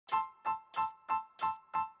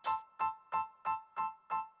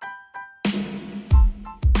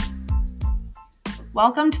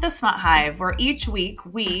Welcome to the Smut Hive, where each week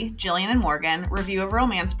we, Jillian and Morgan, review a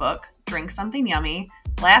romance book, drink something yummy,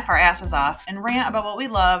 laugh our asses off, and rant about what we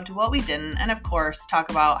loved, what we didn't, and of course, talk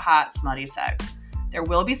about hot, smutty sex. There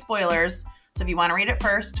will be spoilers, so if you want to read it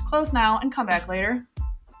first, close now and come back later.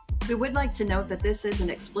 We would like to note that this is an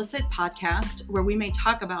explicit podcast where we may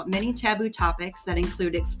talk about many taboo topics that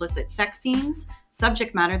include explicit sex scenes,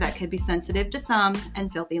 subject matter that could be sensitive to some,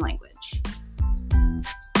 and filthy language.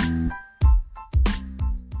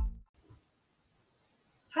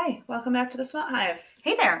 Hi, welcome back to the Smut Hive.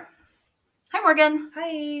 Hey there. Hi, Morgan.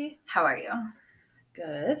 Hi. How are you?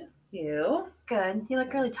 Good. You? Good. You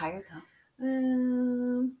look really tired,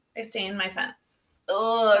 though. I stained my fence.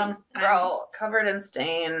 Oh, I'm covered in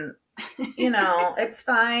stain. You know, it's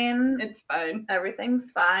fine. It's fine.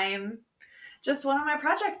 Everything's fine. Just one of my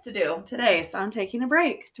projects to do today, so I'm taking a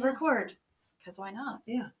break to record. Because why not?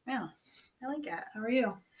 Yeah. I like it. How are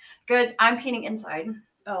you? Good. I'm painting inside.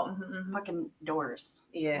 Oh, Fucking doors.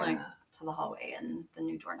 yeah. Like, to the hallway and the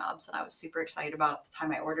new doorknobs. And I was super excited about the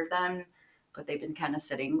time I ordered them. But they've been kind of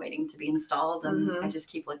sitting, waiting to be installed. And I just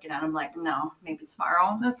keep looking at them like, no, maybe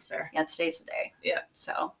tomorrow. That's fair. Yeah, today's the day. Yeah.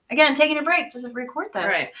 So, again, taking a break just to record this.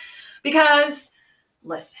 Right. Because,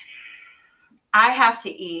 listen, I have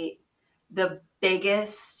to eat the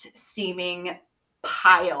biggest steaming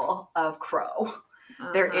pile of crow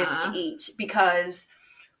there is to eat. Because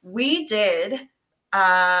we did,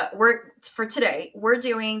 for today, we're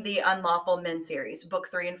doing the Unlawful Men series, book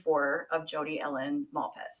 3 and 4 of Jodi Ellen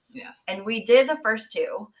Malpas. Yes. And we did the first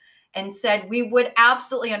two and said we would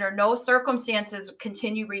absolutely under no circumstances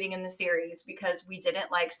continue reading in the series because we didn't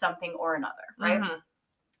like something or another, right?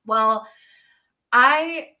 Well,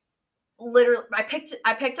 I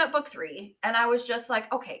picked up book 3 and I was just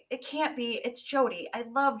like, okay, it can't be, it's Jodi. I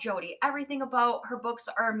love Jodi. Everything about her books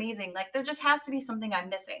are amazing. Like there just has to be something I'm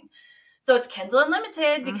missing. So it's Kindle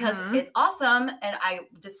Unlimited because it's awesome. And I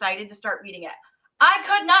decided to start reading it. I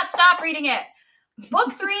could not stop reading it.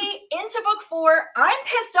 Book 3 into book 4. I'm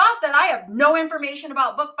pissed off that I have no information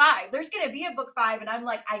about book 5. There's going to be a book 5 and I'm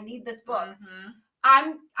like, I need this book.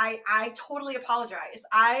 I totally apologize.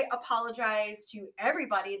 I apologize to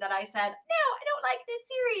everybody that I said, no, I don't like this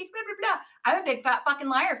series, blah, blah, blah. I'm a big fat fucking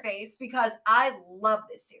liar face because I love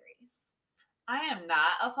this series. I am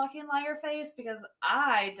not a fucking liar face because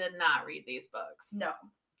I did not read these books. No.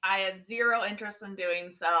 I had zero interest in doing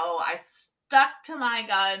so. I stuck to my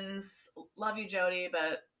guns. Love you, Jodi,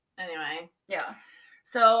 but anyway. Yeah.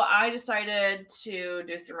 So I decided to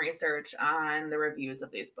do some research on the reviews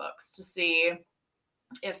of these books to see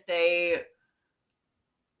if they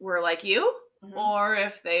were like you or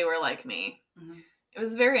if they were like me. It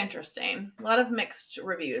was very interesting. A lot of mixed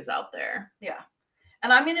reviews out there. Yeah.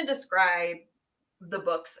 And I'm going to describe the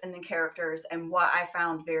books and the characters and what I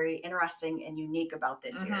found very interesting and unique about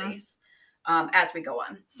this series as we go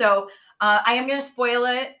on. So I am going to spoil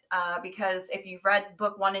it because if you've read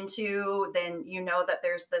book 1 and 2, then you know that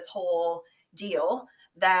there's this whole deal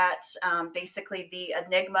that basically the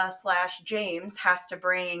Enigma / James has to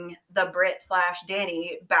bring the Brit /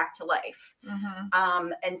 Danny back to life.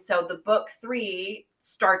 And so the book 3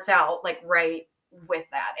 starts out like right with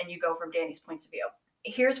that. And you go from Danny's point of view.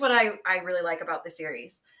 Here's what I really like about the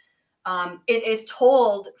series. It is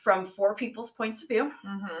told from 4 people's points of view.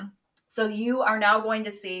 So you are now going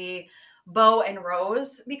to see Bo and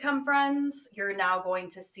Rose become friends. You're now going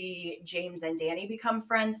to see James and Danny become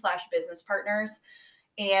friends / business partners.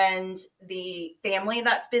 And the family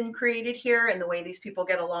that's been created here and the way these people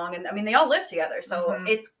get along. And I mean, they all live together. So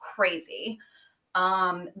it's crazy.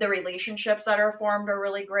 The relationships that are formed are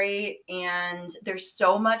really great. And there's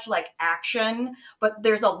so much like action, but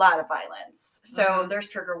there's a lot of violence. So there's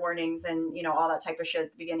trigger warnings and, you know, all that type of shit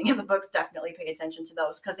at the beginning of the books. Definitely pay attention to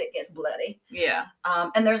those because it gets bloody. Yeah.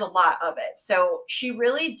 And there's a lot of it. So she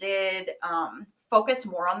really did, focus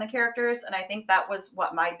more on the characters. And I think that was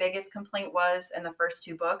what my biggest complaint was in the first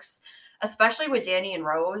 2 books, especially with Danny and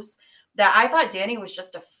Rose, that I thought Danny was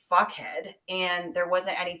just a fuckhead and there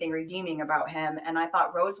wasn't anything redeeming about him. And I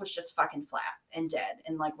thought Rose was just fucking flat and dead.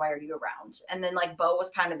 And like, why are you around? And then like Bo was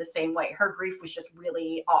kind of the same way. Her grief was just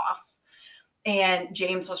really off. And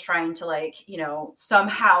James was trying to like, you know,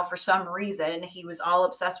 somehow for some reason, he was all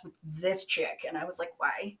obsessed with this chick. And I was like,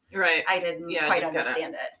 why? Right. I didn't quite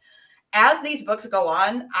understand it. As these books go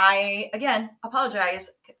on, I, again, apologize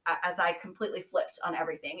as I completely flipped on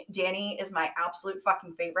everything. Danny is my absolute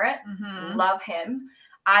fucking favorite. Love him.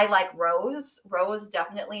 I like Rose. Rose,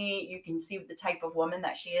 definitely, you can see the type of woman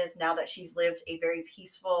that she is now that she's lived a very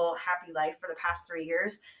peaceful, happy life for the past 3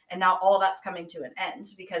 years. And now all that's coming to an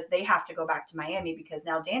end because they have to go back to Miami because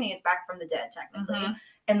now Danny is back from the dead, technically,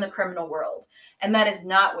 in the criminal world. And that is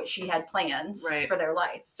not what she had planned for their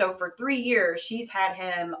life. So for 3 years, she's had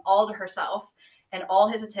him all to herself and all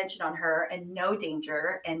his attention on her and no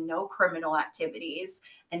danger and no criminal activities.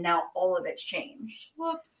 And now all of it's changed.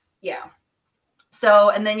 Whoops. Yeah. So,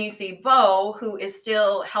 and then you see Bo, who is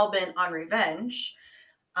still hell-bent on revenge,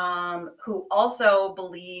 who also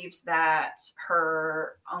believes that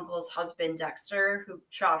her uncle's husband, Dexter, who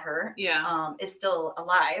shot her, is still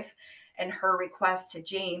alive. And her request to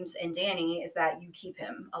James and Danny is that you keep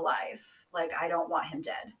him alive. Like, I don't want him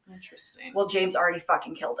dead. Interesting. Well, James already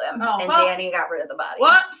fucking killed him. Oh, and Danny got rid of the body.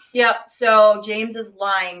 Whoops. Yep. So James is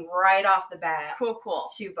lying right off the bat cool.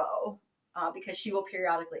 to Bo. Because she will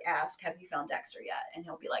periodically ask, have you found Dexter yet? And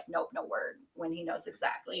he'll be like, nope, no word, when he knows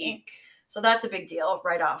exactly. Eek. So that's a big deal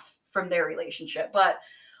right off from their relationship. But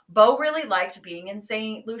Bo really likes being in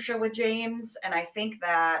St. Lucia with James. And I think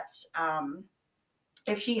that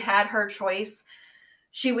if she had her choice,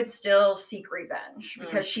 she would still seek revenge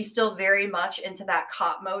because she's still very much into that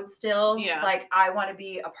cop mode still. Yeah. Like, I want to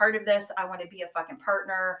be a part of this. I want to be a fucking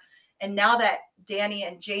partner. And now that Danny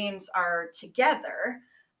and James are together,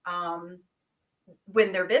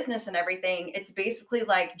 when their business and everything, it's basically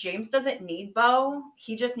like James doesn't need Bo.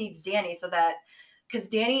 He just needs Danny so that, because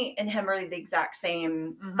Danny and him are the exact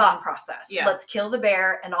same thought process. Yeah. Let's kill the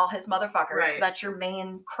bear and all his motherfuckers. Right. So that's your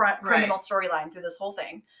main criminal storyline through this whole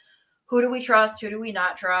thing. Who do we trust? Who do we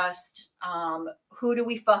not trust? Who do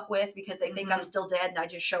we fuck with because they think I'm still dead and I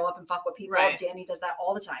just show up and fuck with people? Right. Danny does that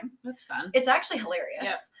all the time. That's fun. It's actually hilarious.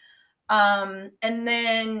 Yep. And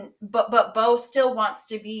then, but Bo still wants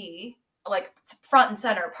to be like front and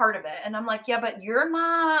center part of it. And I'm like, yeah, but you're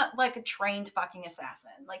not like a trained fucking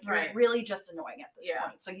assassin. Like, you're really just annoying at this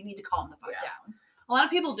point. So you need to calm the fuck down. A lot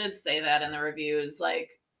of people did say that in the reviews. Like,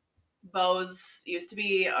 Bo's used to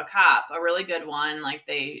be a cop, a really good one. Like,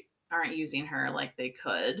 they aren't using her like they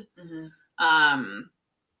could.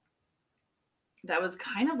 That was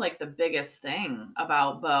kind of like the biggest thing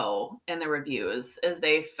about Bo in the reviews, is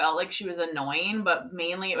they felt like she was annoying, but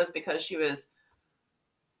mainly it was because she was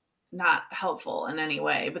not helpful in any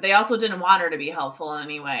way. But they also didn't want her to be helpful in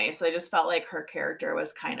any way. So they just felt like her character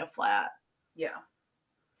was kind of flat. Yeah.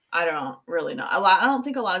 I don't really know. I don't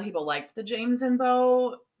think a lot of people liked the James and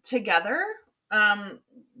Bo together. A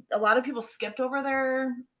lot of people skipped over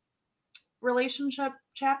their relationship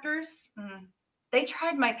chapters. They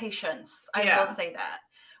tried my patience. I will say that.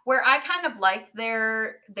 Where I kind of liked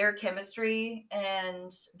their chemistry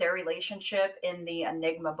and their relationship in the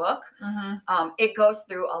Enigma book. It goes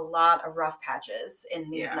through a lot of rough patches in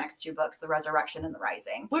these next two books, The Resurrection and The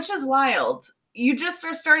Rising. Which is wild. You just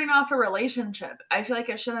are starting off a relationship. I feel like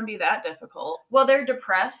it shouldn't be that difficult. Well, they're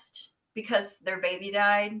depressed because their baby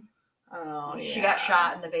died. Oh, yeah. She got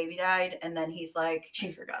shot and the baby died. And then he's like, I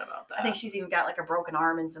forgot about that. I think she's even got like a broken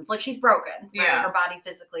arm and some, like, she's broken. Right? Yeah. Her body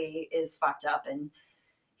physically is fucked up and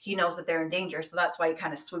he knows that they're in danger. So that's why he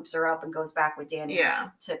kind of swoops her up and goes back with Danny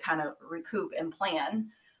to kind of recoup and plan.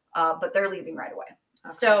 But they're leaving right away.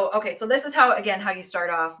 Okay. So this is how you start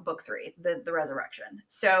off book 3, the Resurrection.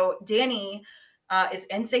 So Danny is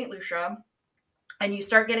in St. Lucia. And you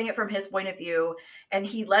start getting it from his point of view, and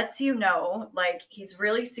he lets you know, like, he's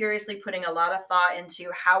really seriously putting a lot of thought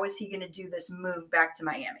into how is he going to do this move back to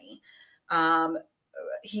Miami.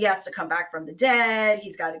 He has to come back from the dead.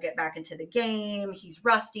 He's got to get back into the game. He's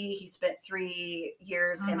rusty. He spent 3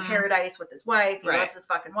 years in paradise with his wife. He loves his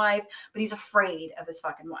fucking wife, but he's afraid of his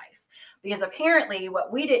fucking wife. Because apparently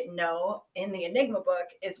what we didn't know in the Enigma book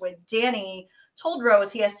is when Danny told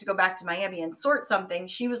Rose he has to go back to Miami and sort something,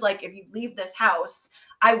 she was like, if you leave this house,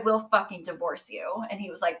 I will fucking divorce you. And he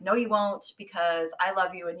was like, no, you won't, because I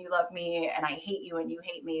love you and you love me and I hate you and you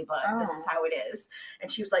hate me, but this is how it is. And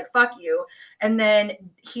she was like, fuck you. And then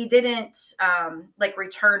he didn't like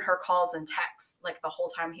return her calls and texts like the whole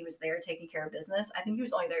time he was there taking care of business. I think he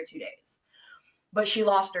was only there 2 days, but she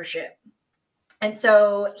lost her shit. And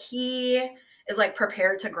so he is like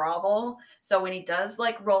prepared to grovel. So when he does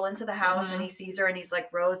like roll into the house and he sees her and he's like,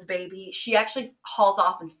 Rose, baby, she actually hauls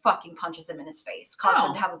off and fucking punches him in his face, causes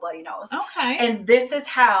him to have a bloody nose. Okay. And this is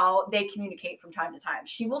how they communicate from time to time.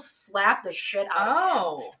 She will slap the shit out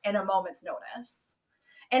of him in a moment's notice.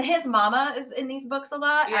 And his mama is in these books a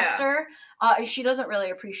lot, Esther. She doesn't really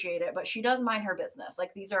appreciate it, but she does mind her business.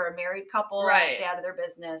 Like, these are a married couple, stay out of their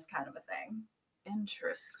business kind of a thing.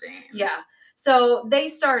 Interesting. Yeah. So they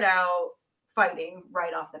start out fighting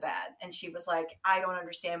right off the bat. And she was like, I don't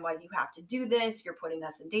understand why you have to do this. You're putting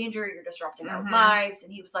us in danger. You're disrupting our lives.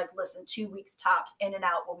 And he was like, listen, 2 weeks tops, in and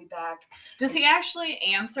out, we'll be back. Does he actually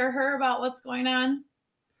answer her about what's going on?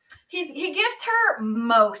 He gives her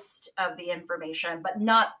most of the information, but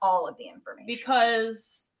not all of the information.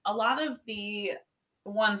 Because a lot of the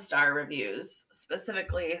 1-star reviews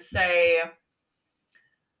specifically say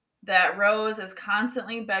that Rose is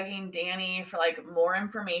constantly begging Danny for like more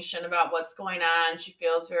information about what's going on. She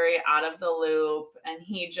feels very out of the loop, and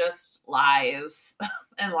he just lies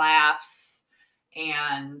and laughs,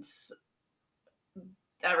 and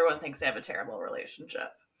everyone thinks they have a terrible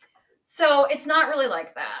relationship. So it's not really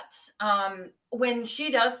like that. When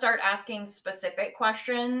she does start asking specific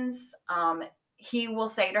questions, he will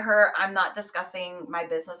say to her, I'm not discussing my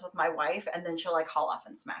business with my wife. And then she'll like haul off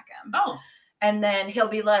and smack him. Oh. And then he'll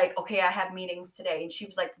be like, okay, I have meetings today. And she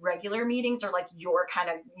was like, regular meetings or like your kind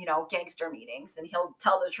of, gangster meetings. And he'll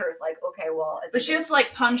tell the truth, like, okay, well, it's. But she has to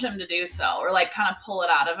like punch him to do so, or like kind of pull it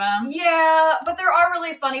out of him. Yeah, but there are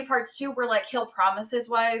really funny parts too, where like he'll promise his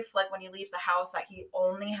wife, like when he leaves the house, that he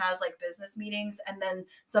only has like business meetings, and then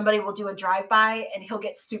somebody will do a drive-by and he'll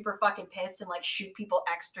get super fucking pissed and like shoot people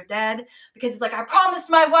extra dead because he's like, I promised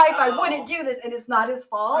my wife I wouldn't do this, and it's not his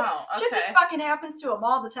fault. Oh, okay. Shit just fucking happens to him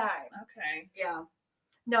all the time. Okay. Yeah.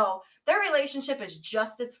 No, their relationship is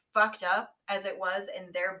just as fucked up as it was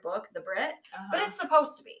in their book, The Brit, but it's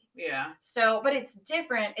supposed to be. Yeah. So, but it's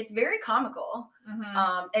different. It's very comical.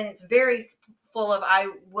 And it's very full of, I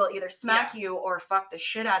will either smack you or fuck the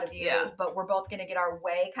shit out of you, but we're both going to get our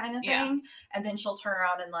way kind of thing. Yeah. And then she'll turn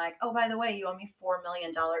around and like, oh, by the way, you owe me $4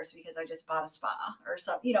 million because I just bought a spa or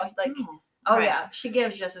something, like, yeah, she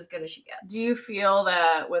gives just as good as she gets. Do you feel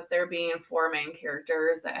that with there being 4 main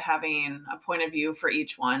characters, that having a point of view for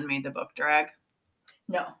each one made the book drag?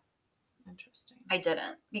 No. Interesting. I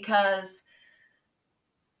didn't, because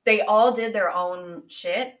they all did their own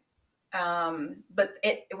shit. But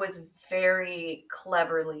it was very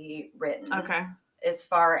cleverly written. Okay. As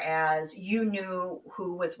far as you knew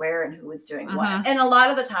who was where and who was doing what. And a lot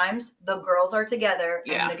of the times the girls are together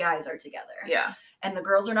and the guys are together. Yeah. And the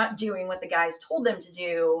girls are not doing what the guys told them to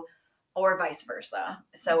do, or vice versa.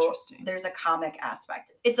 So there's a comic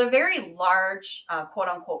aspect. It's a very large, quote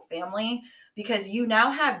unquote, family, because you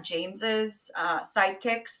now have James's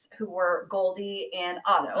sidekicks, who were Goldie and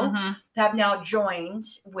Otto, have now joined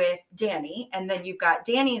with Danny. And then you've got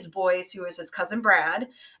Danny's boys, who is his cousin Brad,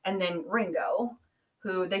 and then Ringo,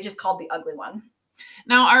 who they just called the ugly one.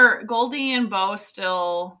 Now, are Goldie and Bo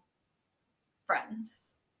still friends?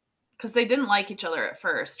 Because they didn't like each other at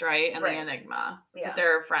first, right? And the Enigma. Yeah. But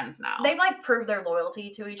they're friends now. They've like proved their loyalty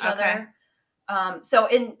to each other. So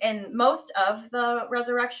in most of the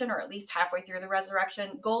resurrection, or at least halfway through the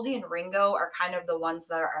resurrection, Goldie and Ringo are kind of the ones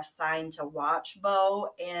that are assigned to watch Bo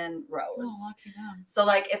and Rose. Oh, lucky them. So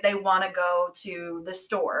like if they want to go to the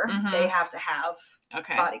store, they have to have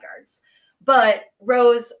bodyguards. But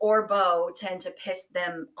Rose or Bo tend to piss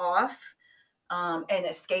them off and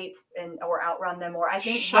escape or outrun them. Or I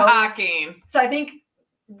think shocking. I think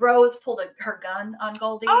Rose pulled her gun on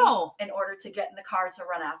Goldie in order to get in the car to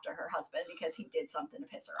run after her husband because he did something to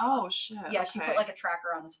piss her off. Oh, shit. Yeah, she put like a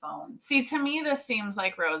tracker on his phone. See, to me, this seems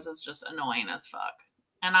like Rose is just annoying as fuck.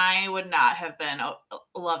 And I would not have been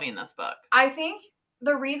loving this book. I think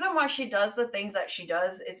the reason why she does the things that she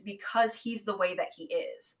does is because he's the way that he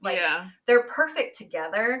is. Like, they're perfect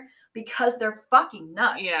together because they're fucking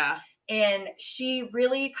nuts. Yeah. And she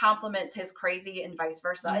really compliments his crazy and vice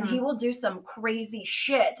versa. And he will do some crazy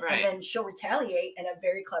shit and then she'll retaliate in a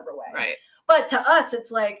very clever way. Right. But to us,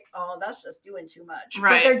 it's like, oh, that's just doing too much.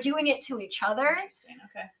 Right. But they're doing it to each other. Interesting.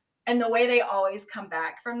 Okay. And the way they always come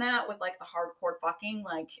back from that with like the hardcore fucking,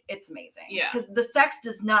 like, it's amazing. Yeah. Because the sex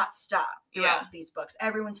does not stop throughout these books.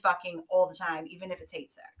 Everyone's fucking all the time, even if it's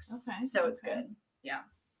hate sex. Okay. So it's good. Yeah.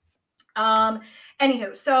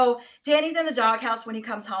 Anywho, so Danny's in the doghouse when he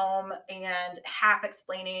comes home and half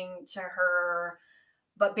explaining to her,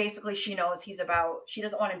 but basically she knows she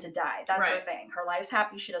doesn't want him to die. That's her thing. Her life's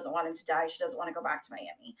happy. She doesn't want him to die. She doesn't want to go back to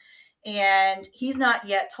Miami. And he's not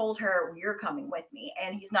yet told her, you're coming with me.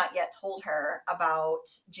 And he's not yet told her about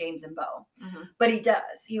James and Bo. But he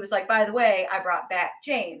does. He was like, by the way, I brought back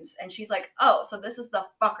James. And she's like, oh, so this is the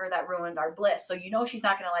fucker that ruined our bliss. So she's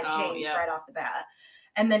not going to like James right off the bat.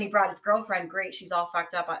 And then he brought his girlfriend. Great. She's all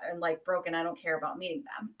fucked up and like broken. I don't care about meeting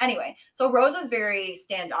them. Anyway, so Rose is very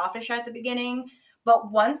standoffish at the beginning.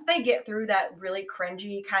 But once they get through that really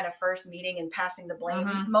cringy kind of first meeting and passing the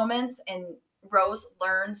blame moments, and Rose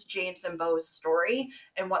learns James and Bo's story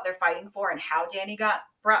and what they're fighting for and how Danny got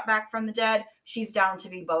brought back from the dead, she's down to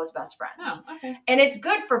be Beau's best friend. Oh, okay. And it's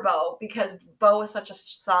good for Beau because Beau is such a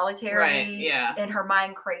solitary, Right, yeah. in her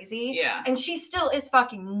mind crazy. Yeah. And she still is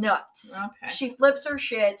fucking nuts. Okay. She flips her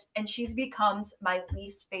shit and she becomes my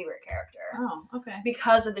least favorite character. Oh, okay.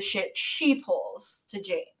 Because of the shit she pulls to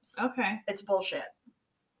James. Okay. It's bullshit.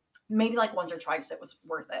 Maybe like once or twice it was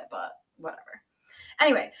worth it, but whatever.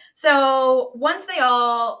 Anyway, so once they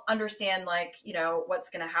all understand, like, you know, what's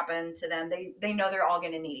going to happen to them, they know they're all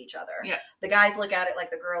going to need each other. Yeah. The guys look at it like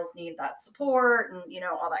the girls need that support and, you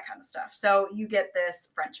know, all that kind of stuff. So you get this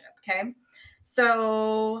friendship, okay?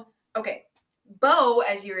 So, okay. Beau,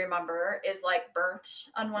 as you remember, is like burnt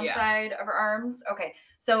on one side of her arms. Okay.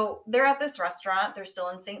 So they're at this restaurant. They're still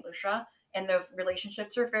in St. Lucia, and the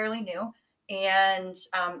relationships are fairly new. And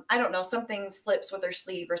I don't know, something slips with her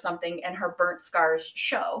sleeve or something, and her burnt scars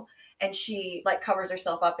show. And she like covers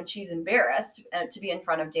herself up, and she's embarrassed to be in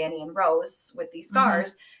front of Danny and Rose with these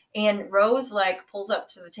scars. Mm-hmm. And Rose like pulls up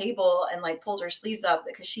to the table and like pulls her sleeves up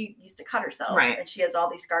because she used to cut herself, right? And she has all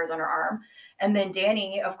these scars on her arm. And then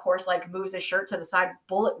Danny, of course, like moves his shirt to the side,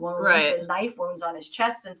 bullet wounds and knife wounds on his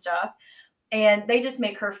chest and stuff. And they just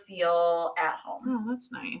make her feel at home. Oh,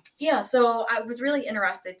 that's nice. Yeah, so I was really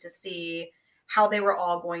interested to see how they were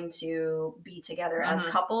all going to be together as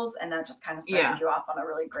couples, and that just kind of started you off on a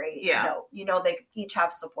really great note. You know, they each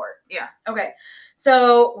have support. Yeah. Okay,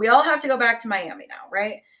 so we all have to go back to Miami now,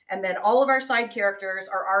 right? And then all of our side characters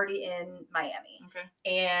are already in Miami. Okay.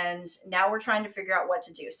 And now we're trying to figure out what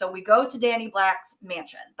to do. So we go to Danny Black's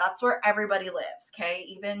mansion. That's where everybody lives, okay?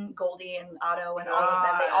 Even Goldie and Otto and all of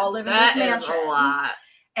them. They all live in this mansion. That is a lot.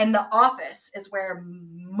 And the office is where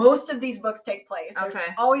most of these books take place. There's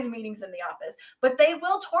always meetings in the office. But they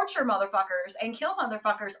will torture motherfuckers and kill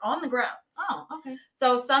motherfuckers on the grounds. Oh, okay.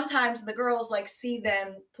 So sometimes the girls like see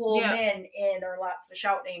them pull men in, or lots of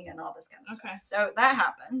shouting and all this kind of stuff. So that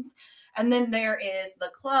happens. And then there is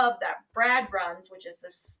the club that Brad runs, which is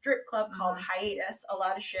this strip club called Hiatus. A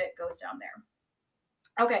lot of shit goes down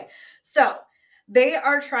there. Okay, so they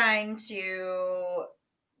are trying to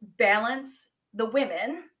balance the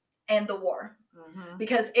women and the war,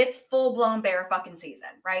 because it's full-blown bear fucking season,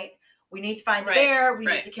 right? We need to find the bear. We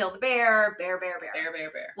need to kill the bear. Bear.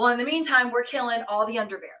 Well, in the meantime, we're killing all the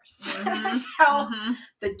underbears. So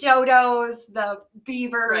the dodos, the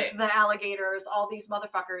beavers, the alligators, all these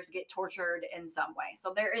motherfuckers get tortured in some way.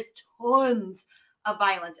 So there is tons of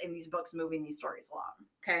violence in these books moving these stories along.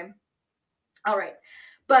 Okay. All right.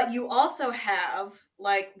 But you also have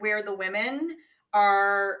like where the women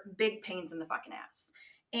are big pains in the fucking ass.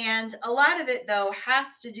 And a lot of it, though,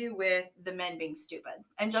 has to do with the men being stupid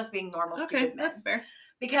and just being normal, stupid men. That's fair.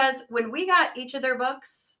 Because when we got each of their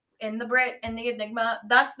books in the Brit and the Enigma,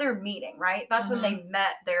 that's their meeting, right? That's when they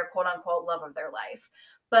met their quote-unquote love of their life.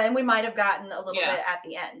 And we might have gotten a little bit at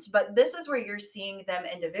the end. But this is where you're seeing them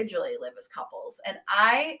individually live as couples. And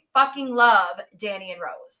I fucking love Danny and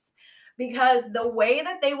Rose. Because the way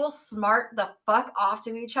that they will smart the fuck off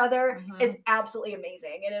to each other is absolutely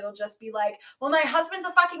amazing. And it'll just be like, well, my husband's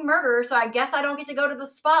a fucking murderer, so I guess I don't get to go to the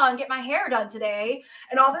spa and get my hair done today.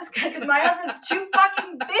 And all this, because my husband's too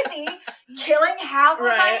fucking busy killing half of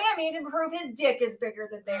Miami to prove his dick is bigger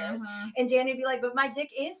than theirs. And Danny would be like, but my dick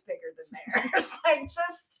is bigger than theirs. Like,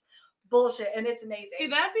 just bullshit. And it's amazing. See,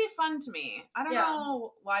 that'd be fun to me. I don't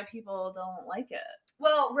know why people don't like it.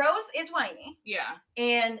 Well, Rose is whiny. Yeah.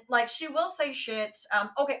 And, like, she will say shit.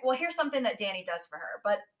 Okay, well, here's something that Danny does for her.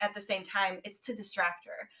 But at the same time, it's to distract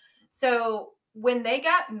her. So when they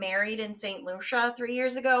got married in St. Lucia 3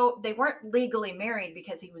 years ago, they weren't legally married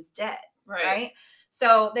because he was dead. Right?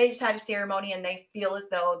 So they just had a ceremony and they feel as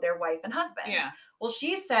though they're wife and husband. Yeah. Well,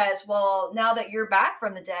 she says, well, now that you're back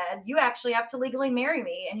from the dead, you actually have to legally marry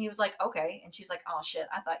me. And he was like, okay. And she's like, oh, shit,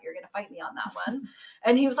 I thought you were going to fight me on that one.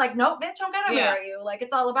 And he was like, nope, bitch, I'm going to marry you. Like,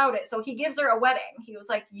 it's all about it. So he gives her a wedding. He was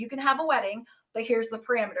like, you can have a wedding, but here's the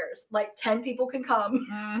parameters. Like, 10 people can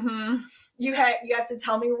come. You have to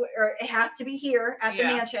tell me, or it has to be here at the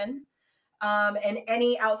mansion. And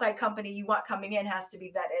any outside company you want coming in has to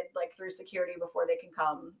be vetted, like, through security before they can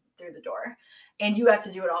come through the door. And you have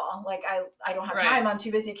to do it all. Like, I don't have time. I'm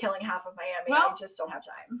too busy killing half of Miami. Well, I just don't have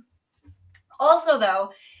time. Also,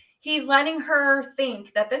 though, he's letting her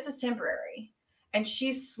think that this is temporary. And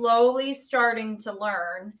she's slowly starting to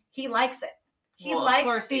learn he likes it. He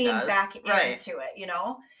likes being back into it, you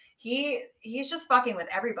know? He's just fucking with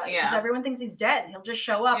everybody. Because everyone thinks he's dead. He'll just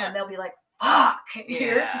show up and they'll be like, fuck,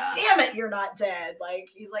 damn it, you're not dead. Like,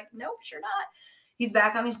 he's like, nope, you're not. He's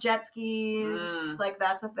back on his jet skis. Like,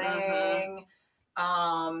 that's a thing.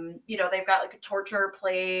 You know, they've got like a torture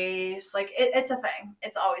place. Like it's a thing.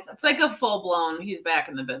 It's always a thing. Like a full blown, he's back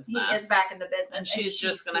in the business. He is back in the business. And she's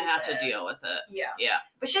just going to have to deal with it. Yeah. Yeah.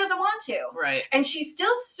 But she doesn't want to. Right. And she's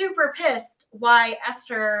still super pissed why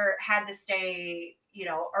Esther had to stay, you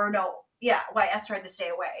know, or no, yeah, why Esther had to stay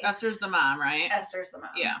away. Esther's the mom, right? Esther's the mom.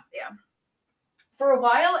 Yeah. Yeah. For a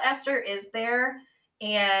while, Esther is there.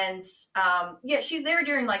 And yeah, she's there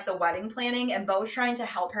during like the wedding planning, and Beau's trying to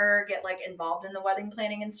help her get like involved in the wedding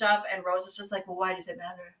planning and stuff. And Rose is just like, well, why does it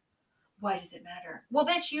matter? Why does it matter? Well,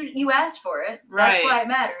 bitch, you asked for it. Right. That's why it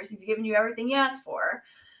matters. He's giving you everything you asked for.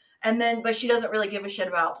 And then, but she doesn't really give a shit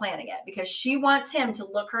about planning it because she wants him to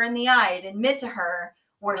look her in the eye and admit to her,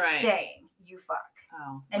 we're staying, you fuck.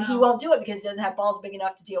 Oh, and he won't do it because he doesn't have balls big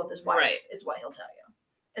enough to deal with his wife, is what he'll tell you.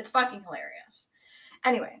 It's fucking hilarious.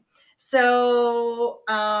 Anyway, so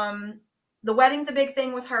the wedding's a big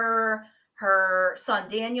thing with her. Her son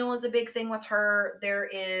Daniel is a big thing with her. There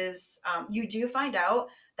is, you do find out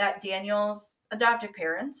that Daniel's adoptive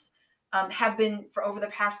parents have been, for over the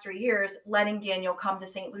past 3 years, letting Daniel come to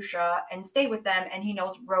St. Lucia and stay with them. And he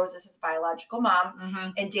knows Rose is his biological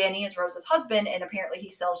mom, and Danny is Rose's husband. And apparently he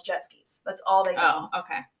sells jet skis. That's all they know. Oh,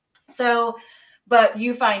 okay. So, but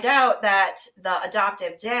you find out that the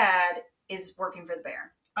adoptive dad is working for the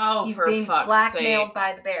bear. Oh, he's for being fuck's blackmailed sake.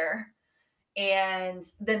 by the bear. And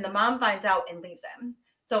then the mom finds out and leaves him.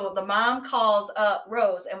 So the mom calls up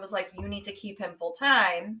Rose and was like, you need to keep him full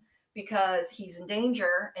time because he's in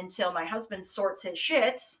danger until my husband sorts his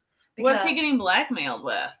shit. What's he getting blackmailed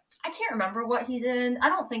with? I can't remember what he did. I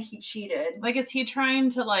don't think he cheated. Like, is he trying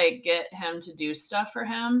to, like, get him to do stuff for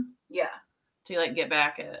him? Yeah. To, like, get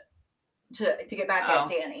back at... To get back at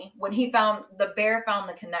Danny. When he found, the bear found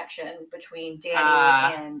the connection between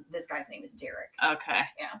Danny and this guy's name is Derek. Okay.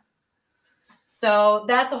 Yeah. So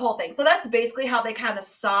that's a whole thing. So that's basically how they kind of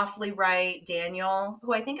softly write Daniel,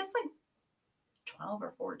 who I think is like 12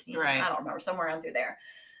 or 14. Right. I don't remember, somewhere around through there.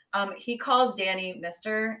 He calls Danny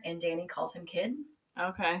Mr. and Danny calls him Kid.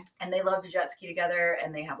 Okay. And they love to jet ski together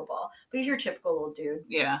and they have a ball. But he's your typical little dude.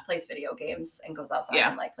 Yeah. Plays video games and goes outside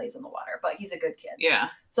and like plays in the water. But he's a good kid. Yeah.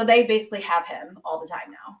 So they basically have him all the time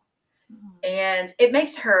now. And it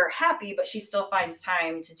makes her happy, but she still finds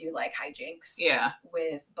time to do like hijinks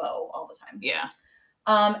with Beau all the time. Yeah.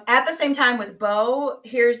 At the same time with Beau,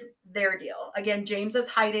 here's their deal. Again, James is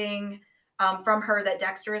hiding from her that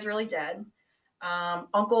Dexter is really dead.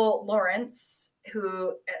 Uncle Lawrence,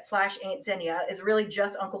 who / Aunt Zinnia, is really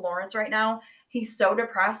just Uncle Lawrence right now. He's so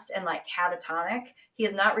depressed and like catatonic. He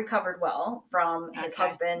has not recovered well from his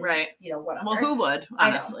husband. Right. You know, whatever. Well, who would,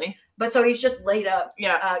 honestly? But so he's just laid up,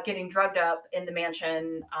 getting drugged up in the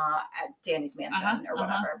mansion, at Danny's mansion or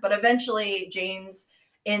whatever. But eventually James,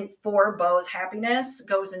 for Beau's happiness,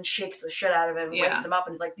 goes and shakes the shit out of him, wakes him up,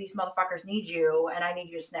 and is like, these motherfuckers need you, and I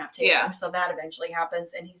need you to snap too. So that eventually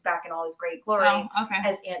happens, and he's back in all his great glory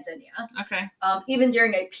as Aunt Zinnia. Okay. Even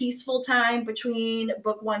during a peaceful time between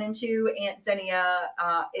book 1 and 2, Aunt Zinnia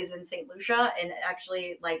is in St. Lucia and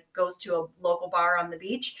actually like goes to a local bar on the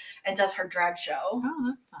beach and does her drag show. Oh,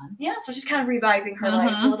 that's fun. Yeah, so she's kind of reviving her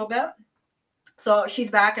life a little bit. So she's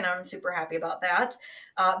back, and I'm super happy about that.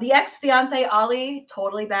 The ex-fiance, Ollie,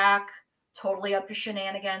 totally back, totally up to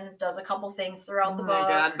shenanigans, does a couple things throughout the book. Oh my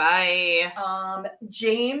God, bye.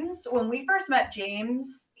 James, when we first met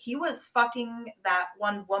James, he was fucking that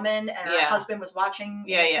one woman, and her husband was watching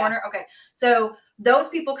in the corner. Okay, so those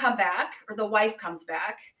people come back, or the wife comes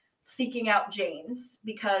back, seeking out James,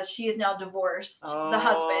 because she is now divorced the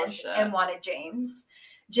husband and wanted James.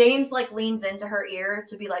 James like leans into her ear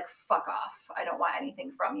to be like, fuck off. I don't want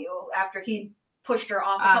anything from you, after he pushed her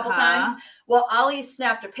off a couple times. Well, Ollie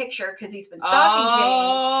snapped a picture because he's been stalking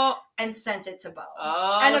James and sent it to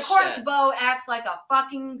Beau. And of course, Beau acts like a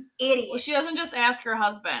fucking idiot. Well, she doesn't just ask her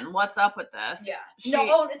husband, what's up with this? Yeah. It's not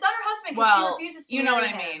her husband, because she refuses to marry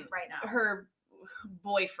him right now. Her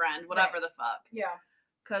boyfriend, whatever the fuck. Yeah.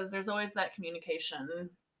 Because there's always that communication.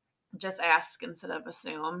 Just ask instead of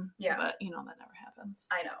assume. Yeah. But, you know, that never happens.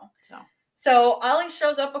 I know. So Ollie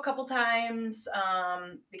shows up a couple times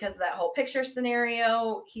because of that whole picture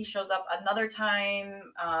scenario. He shows up another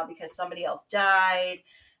time because somebody else died.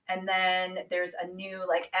 And then there's a new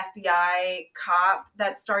like FBI cop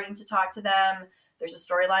that's starting to talk to them. There's a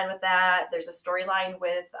storyline with that. There's a storyline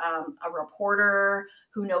with a reporter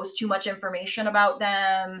who knows too much information about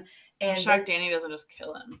them. And I'm shocked Danny doesn't just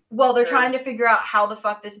kill him. Well, they're trying to figure out how the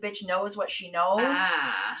fuck this bitch knows what she knows.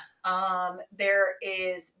 There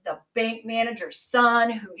is the bank manager's son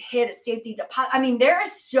who hid a safety deposit. I mean, there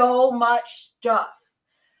is so much stuff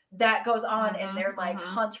that goes on in their like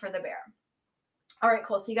hunt for the bear. All right,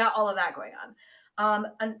 cool. So you got all of that going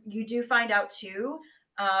And you do find out too,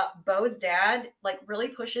 Beau's dad like really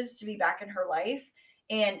pushes to be back in her life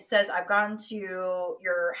and says, I've gone to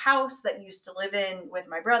your house that you used to live in with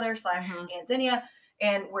my brother / Aunt Zinnia.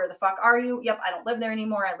 And where the fuck are you? Yep, I don't live there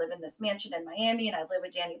anymore. I live in this mansion in Miami and I live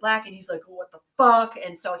with Danny Black. And he's like, what the fuck?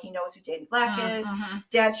 And so he knows who Danny Black is.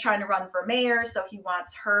 Dad's trying to run for mayor. So he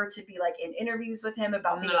wants her to be like in interviews with him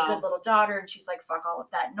about being a good little daughter. And she's like, fuck all of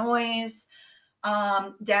that noise.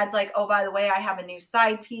 Dad's like, oh, by the way, I have a new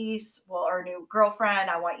side piece, or a new girlfriend.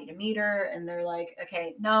 I want you to meet her. And they're like,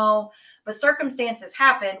 okay, no. But circumstances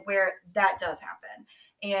happen where that does happen.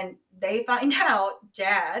 And they find out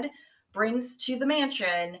Dad brings to the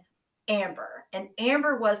mansion Amber. And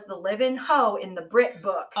Amber was the live-in hoe in the Brit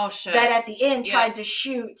book. Oh, shit. That at the end tried to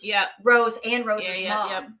shoot Rose and Rose's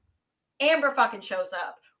mom. Amber fucking shows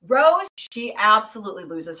up. Rose, she absolutely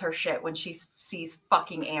loses her shit when she sees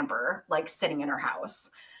fucking Amber like sitting in her house.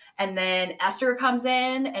 And then Esther comes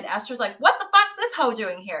in and Esther's like, what the fuck's this hoe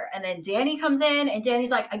doing here? And then Danny comes in and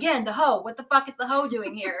Danny's like, again, the hoe, what the fuck is the hoe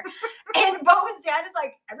doing here? And Beau's dad is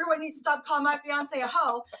like, everyone needs to stop calling my fiance a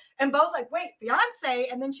hoe. And Beau's like, wait, fiance?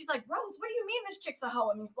 And then she's like, Rose, what do you mean this chick's a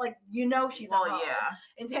hoe? I mean, like, you know she's a hoe. Yeah.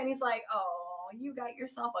 And Danny's like, oh, you got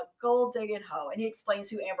yourself a gold digging hoe. And he explains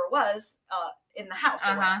who Amber was in the house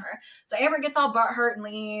or whatever. So Amber gets all butthurt and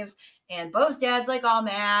leaves. And Beau's dad's like all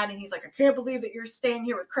mad. And he's like, I can't believe that you're staying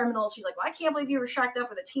here with criminals. She's like, well, I can't believe you were shacked up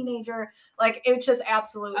with a teenager. Like, it's just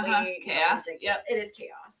absolutely chaos. Yep. It is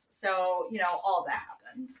chaos. So, all that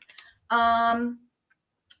happens.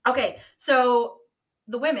 Okay. So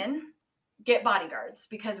the women get bodyguards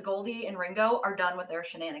because Goldie and Ringo are done with their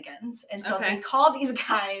shenanigans. And so they call these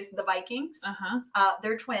guys the Vikings.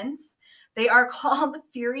 They're twins. They are called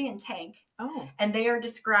Fury and Tank. Oh. And they are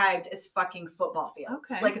described as fucking football fields.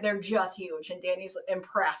 Okay. Like, they're just huge. And Danny's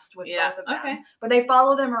impressed with both of them. Okay. But they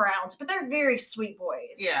follow them around. But they're very sweet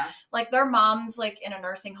boys. Yeah. Like, their mom's, like, in a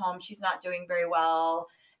nursing home. She's not doing very well.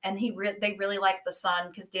 And they really like the son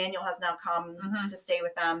because Daniel has now come to stay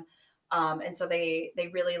with them. And so they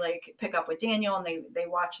really like pick up with Daniel and they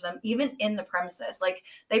watch them even in the premises. Like,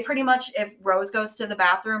 they pretty much, if Rose goes to the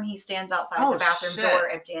bathroom, he stands outside the bathroom door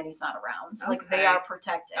if Danny's not around. So, like, they are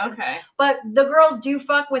protected. Okay. But the girls do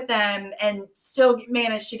fuck with them and still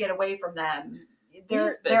manage to get away from them.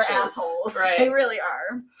 They're assholes. Right. They really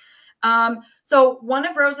are. So one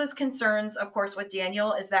of Rose's concerns, of course, with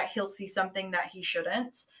Daniel is that he'll see something that he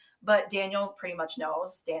shouldn't. But Daniel pretty much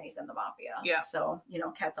knows Danny's in the mafia. Yeah. So,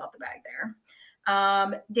 cat's off the bag there.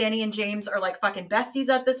 Danny and James are like fucking besties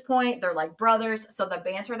at this point. They're like brothers. So the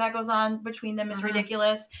banter that goes on between them is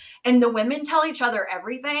ridiculous. And the women tell each other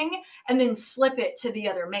everything and then slip it to the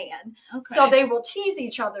other man. Okay. So they will tease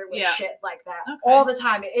each other with shit like that all the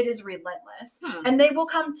time. It is relentless. And they will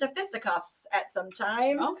come to fisticuffs at some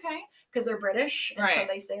times. Okay. Because they're British. And so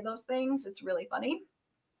they say those things. It's really funny.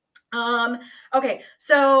 Okay,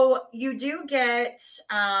 so you do get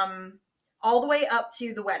all the way up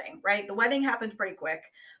to the wedding, right? The wedding happened pretty quick,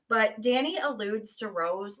 but Danny alludes to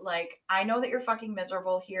Rose like, I know that you're fucking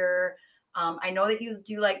miserable here. I know that you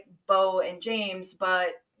do like Beau and James,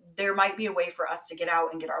 but there might be a way for us to get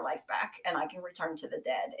out and get our life back and I can return to the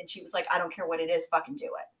dead. And she was like, I don't care what it is, fucking do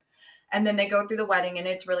it. And then they go through the wedding and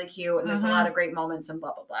it's really cute and there's a lot of great moments and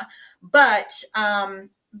blah, blah, blah. But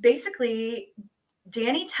basically,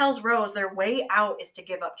 Danny tells Rose their way out is to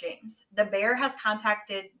give up James. The bear has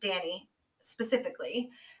contacted Danny specifically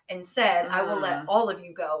and said, I will let all of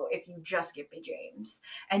you go if you just give me James.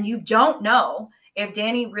 And you don't know if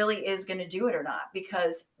Danny really is going to do it or not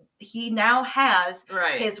because he now has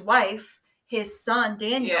his wife, his son,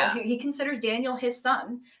 Daniel. Yeah. He considers Daniel his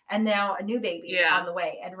son and now a new baby on the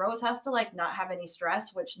way. And Rose has to like not have any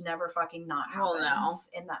stress, which never fucking not happens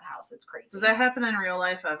in that house. It's crazy. Does that happen in real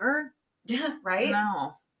life ever? Yeah, right?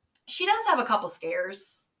 No. She does have a couple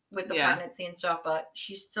scares with the pregnancy and stuff, but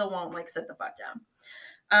she still won't like sit the fuck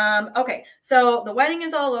down. Okay, so the wedding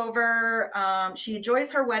is all over. She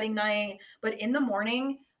enjoys her wedding night, but in the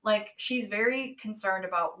morning, like, she's very concerned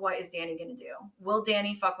about what is Danny going to do. Will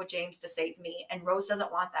Danny fuck with James to save me? And Rose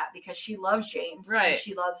doesn't want that because she loves James and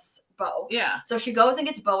she loves Beau. Yeah. So she goes and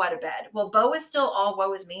gets Beau out of bed. Well, Beau is still all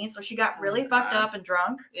woe is me. So she got really fucked up and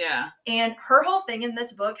drunk. Yeah. And her whole thing in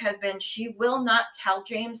this book has been she will not tell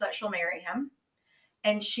James that she'll marry him.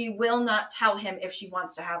 And she will not tell him if she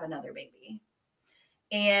wants to have another baby.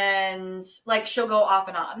 And like, she'll go off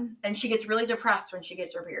and on. And she gets really depressed when she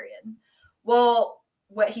gets her period. Well,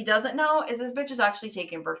 what he doesn't know is this bitch is actually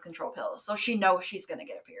taking birth control pills. So she knows she's going to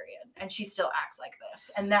get a period. And she still acts like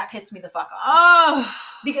this. And that pissed me the fuck off.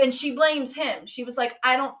 Oh. And she blames him. She was like,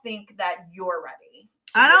 I don't think that you're ready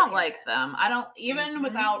I don't like them. I don't, even Mhm.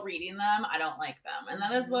 without reading them, I don't like them. And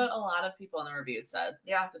that is what a lot of people in the reviews said.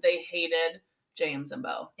 Yeah. That they hated James and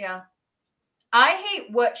Bo. Yeah. I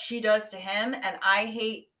hate what she does to him, and I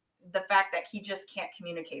hate the fact that he just can't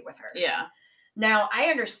communicate with her. Yeah. Now, I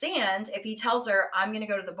understand if he tells her, I'm going to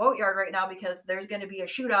go to the boatyard right now because there's going to be a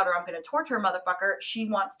shootout or I'm going to torture a motherfucker, she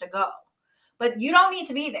wants to go. But you don't need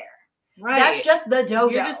to be there. Right. That's just the dodo.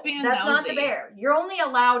 You're just being That's nosy. not the bear. You're only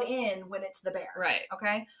allowed in when it's the bear. Right.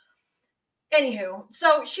 Okay? Anywho,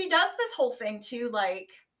 so she does this whole thing too, like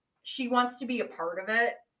she wants to be a part of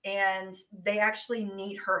it, and they actually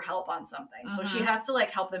need her help on something. So she has to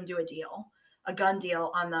like help them do a gun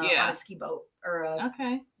deal on a ski boat or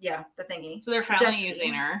the thingy. So they're finally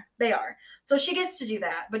using her. They are. So she gets to do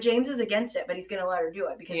that, but James is against it, but he's going to let her do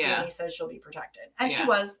it because Danny says she'll be protected. And she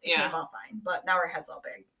was. It came out fine, but now her head's all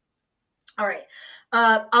big. All right.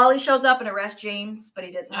 Ollie shows up and arrests James, but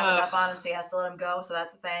he doesn't have enough on him, so he has to let him go. So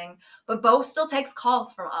that's a thing. But Bo still takes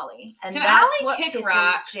calls from Ollie, and that's Ollie what kick pisses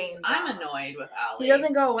rocks? James I'm off. annoyed with Ollie. He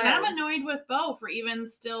doesn't go away. And I'm annoyed with Bo for even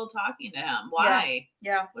still talking to him. Why?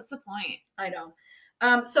 Yeah. What's the point? I know.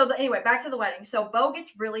 Anyway, back to the wedding. So Bo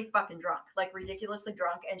gets really fucking drunk, like ridiculously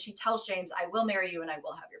drunk, and she tells James, I will marry you and I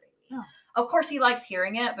will have your baby. Oh. Of course, he likes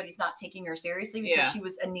hearing it, but he's not taking her seriously because she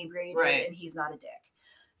was inebriated and he's not a dick.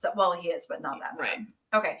 So, well, he is, but not that bad. Right.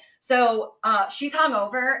 Okay. So she's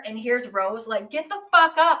hungover, and here's Rose like, get the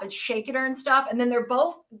fuck up, and shaking her and stuff. And then they're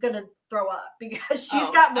both going to throw up because she's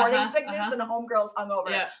got morning sickness and the homegirl's hungover.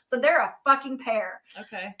 Yeah. So they're a fucking pair.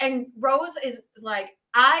 Okay. And Rose is like,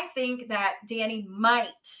 I think that Danny might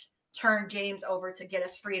turn James over to get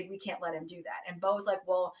us free, and we can't let him do that. And Bo's like,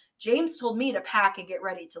 well, James told me to pack and get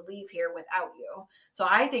ready to leave here without you. So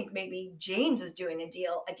I think maybe James is doing a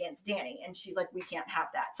deal against Danny. And she's like, we can't have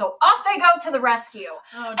that. So off they go to the rescue.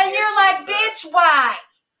 And you're like, bitch, why?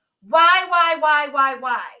 Why?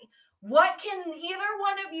 What can either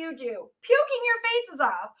one of you do? Puking your faces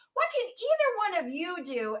off. What can either one of you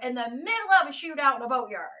do in the middle of a shootout in a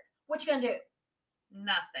boatyard? What you gonna do?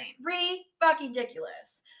 Nothing.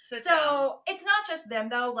 Ridiculous. So it's not just them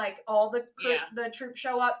though. Like all the troops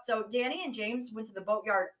show up. So Danny and James went to the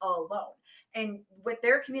boatyard alone, and with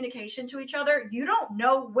their communication to each other, you don't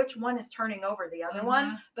know which one is turning over the other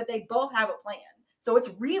one, but they both have a plan. So it's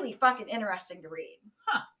really fucking interesting to read.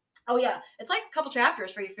 Huh. Oh yeah, it's like a couple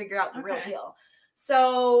chapters where you figure out the real deal.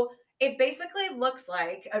 So it basically looks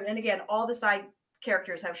like, and again, all the side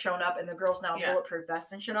characters have shown up, and the girls now have bulletproof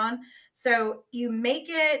vests and shit on. So you make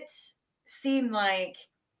it seem like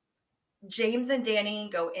James and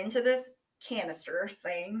Danny go into this canister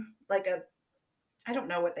thing, like I don't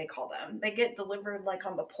know what they call them. They get delivered like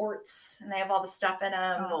on the ports, and they have all the stuff in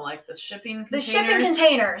them. Oh, like the shipping containers? The shipping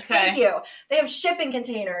containers. Okay. Thank you. They have shipping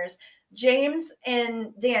containers. James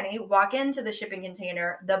and Danny walk into the shipping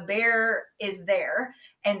container. The bear is there,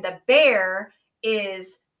 and the bear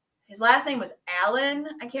is, his last name was Alan.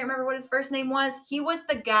 I can't remember what his first name was. He was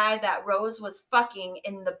the guy that Rose was fucking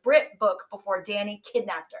in the Brit book before Danny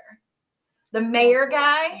kidnapped her. The mayor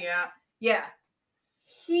guy. Yeah. Yeah.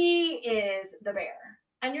 He is the bear.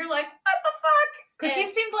 And you're like, what the fuck? Because he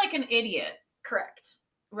seemed like an idiot. Correct.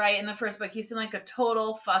 Right, in the first book, he seemed like a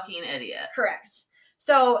total fucking idiot. Correct.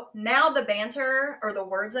 So now the banter or the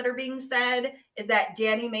words that are being said is that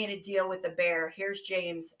Danny made a deal with the bear. Here's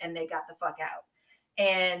James, and they got the fuck out.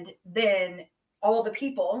 And then all the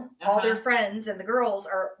people, all their friends and the girls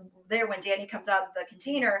are there when Danny comes out of the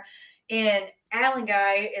container, and Alan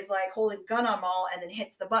guy is like holding a gun on them all and then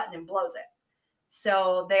hits the button and blows it.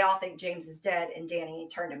 So they all think James is dead and Danny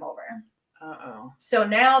turned him over. Uh-oh. So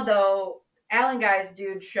now though, Alan guy's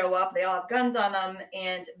dudes show up. They all have guns on them,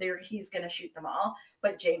 and he's going to shoot them all.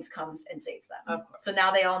 But James comes and saves them. Of course. So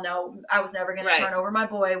now they all know I was never going to turn over my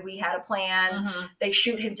boy. We had a plan. They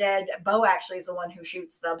shoot him dead. Bo actually is the one who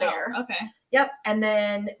shoots the bear. Oh, okay. Yep. And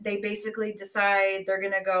then they basically decide they're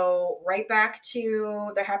going to go right back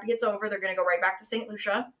to, they're happy it's over. They're going to go right back to St.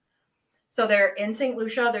 Lucia. So they're in St.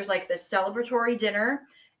 Lucia. There's like this celebratory dinner.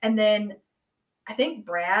 And then I think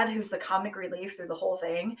Brad, who's the comic relief through the whole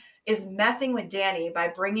thing, is messing with Danny by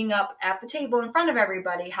bringing up at the table in front of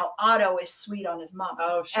everybody how Otto is sweet on his mom,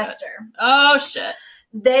 Esther. Oh, shit.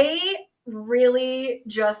 They really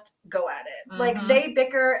just go at it. Like, they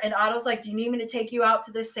bicker, and Otto's like, do you need me to take you out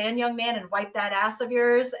to this sand, young man, and wipe that ass of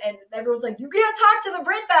yours? And everyone's like, you can't talk to the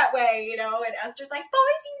Brit that way, you know? And Esther's like,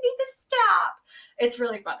 boys, you need to stop. It's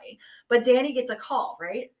really funny. But Danny gets a call,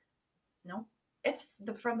 right? No, it's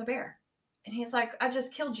from the bear. And he's like, I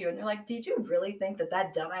just killed you. And they're like, did you really think that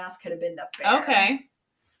dumbass could have been the bear? Okay.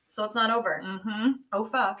 So it's not over. Oh,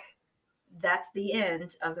 fuck. That's the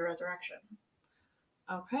end of the resurrection.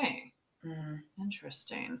 Okay.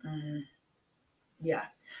 Interesting. Yeah.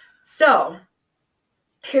 So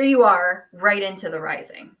here you are, right into the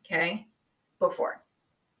rising. Okay. Book 4.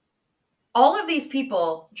 All of these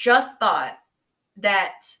people just thought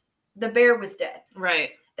that the bear was dead.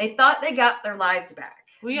 Right. They thought they got their lives back.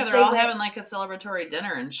 Well, yeah, they're all having like a celebratory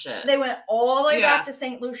dinner and shit. They went all the way back to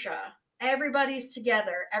St. Lucia. Everybody's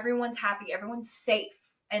together. Everyone's happy. Everyone's safe.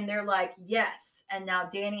 And they're like, yes. And now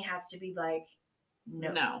Danny has to be like,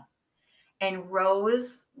 no. And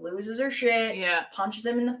Rose loses her shit. Yeah. Punches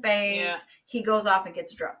him in the face. Yeah. He goes off and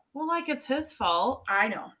gets drunk. Well, like it's his fault. I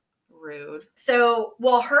know. Rude. So,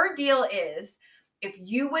 well, her deal is, if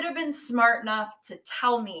you would have been smart enough to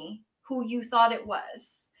tell me who you thought it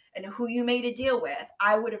was and who you made a deal with,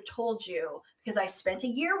 I would have told you, because I spent a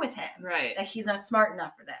year with him. Right. That he's not smart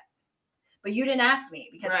enough for that. But you didn't ask me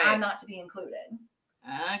because I'm not to be included.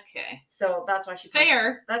 Okay. So that's why she punched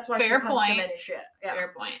Fair. That's why Fair she punched point. him in his shit. Yeah.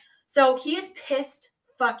 Fair point. So he is pissed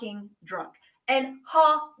fucking drunk and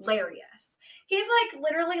hilarious. He's like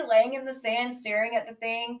literally laying in the sand staring at the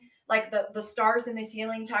thing, like the stars in the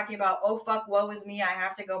ceiling, talking about, oh fuck, woe is me, I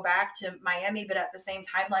have to go back to Miami, but at the same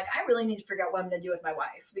time, like, I really need to figure out what I'm gonna do with my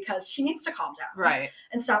wife because she needs to calm down. Right.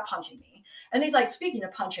 And stop punching me. And he's like, speaking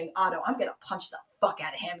of punching Otto, I'm gonna punch the fuck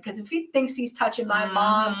out of him because if he thinks he's touching my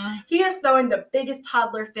mom, he is throwing the biggest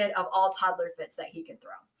toddler fit of all toddler fits that he can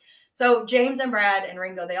throw. So James and Brad and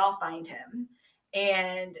Ringo, they all find him.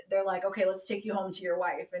 And they're like, okay, let's take you home to your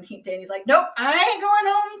wife. And Danny's like, nope, I ain't going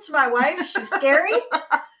home to my wife. She's scary.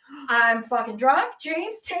 I'm fucking drunk.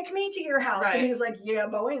 James, take me to your house. Right. And he was like, yeah,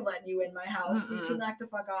 but we ain't letting you in my house. You can knock the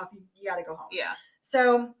fuck off. You got to go home. Yeah.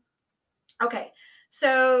 So, okay.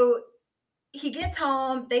 So he gets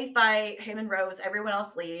home. They fight, him and Rose. Everyone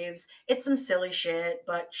else leaves. It's some silly shit,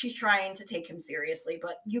 but she's trying to take him seriously.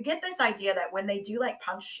 But you get this idea that when they do like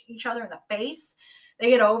punch each other in the face, they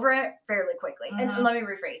get over it fairly quickly. And let me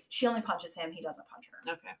rephrase. She only punches him. He doesn't punch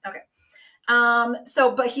her. Okay.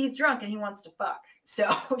 So, but he's drunk and he wants to fuck.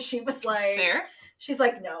 So she was like, fair. She's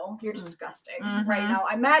like, no, you're disgusting right now.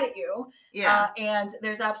 I'm mad at you. Yeah. And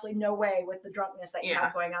there's absolutely no way with the drunkenness that you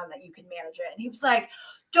have going on that you can manage it. And he was like,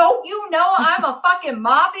 don't you know I'm a fucking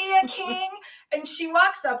mafia king? And she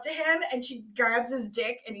walks up to him and she grabs his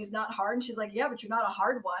dick and he's not hard. And she's like, yeah, but you're not a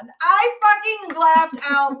hard one. I fucking laughed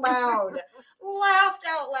out loud.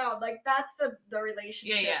 Like that's the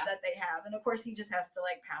relationship that they have. And of course he just has to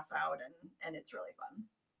like pass out and it's really fun.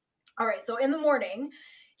 All right. So in the morning,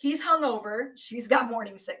 he's hungover. She's got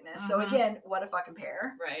morning sickness. So again, what a fucking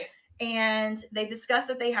pair. Right. And they discuss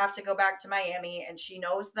that they have to go back to Miami and she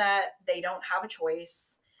knows that they don't have a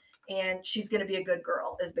choice and she's going to be a good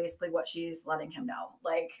girl is basically what she's letting him know.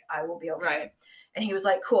 Like, I will be okay. Right. And he was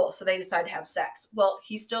like, cool. So they decide to have sex. Well,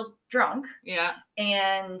 he's still drunk. Yeah.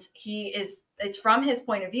 And it's from his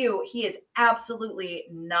point of view, he is absolutely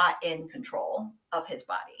not in control of his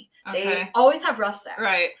body. Okay. They always have rough sex.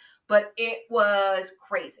 Right. But it was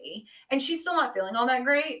crazy. And she's still not feeling all that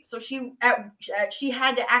great. So she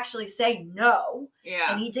had to actually say no.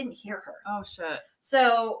 Yeah. And he didn't hear her. Oh, shit.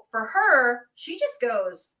 So for her, she just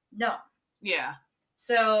goes, no. Yeah.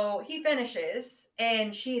 So he finishes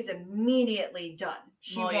and she's immediately done.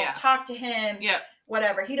 She won't talk to him. Yeah.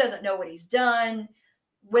 Whatever. He doesn't know what he's done.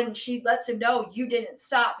 When she lets him know you didn't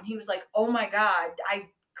stop. And he was like, oh my God, I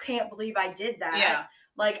can't believe I did that. Yeah.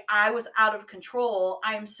 Like, I was out of control.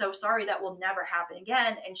 I'm so sorry. That will never happen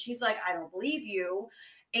again. And she's like, I don't believe you.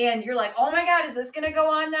 And you're like, oh my God, is this going to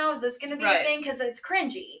go on now? Is this going to be a thing? Because it's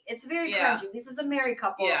cringy. It's very cringy. This is a married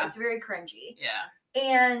couple. Yeah. It's very cringy. Yeah.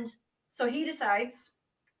 And so he decides,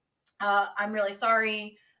 I'm really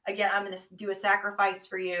sorry. Again, I'm going to do a sacrifice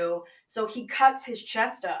for you. So he cuts his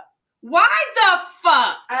chest up. Why the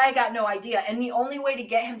fuck? I got no idea. And the only way to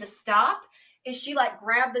get him to stop is she like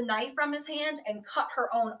grabbed the knife from his hand and cut her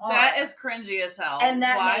own arm. That is cringy as hell. And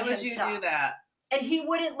that why would you do that? And he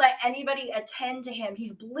wouldn't let anybody attend to him.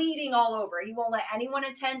 He's bleeding all over. He won't let anyone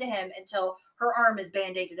attend to him until her arm is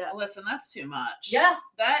band-aided up. Listen, that's too much. Yeah.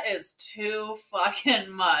 That is too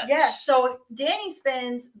fucking much. Yeah. So Danny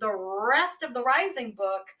spends the rest of the Rising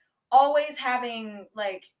book always having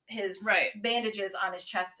like his bandages on his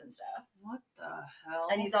chest and stuff. What the hell?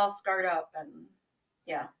 And he's all scarred up and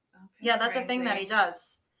yeah. Okay, yeah, that's a thing that he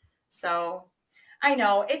does. So I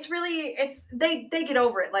know they get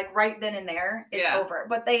over it like right then and there. It's over.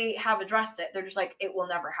 But they have addressed it. They're just like, it will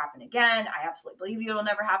never happen again. I absolutely believe you, it'll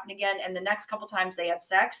never happen again. And the next couple times they have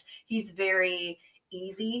sex, he's very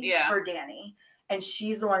easy for Danny. And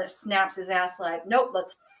she's the one that snaps his ass like, nope,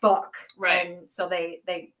 let's fuck. Right. And so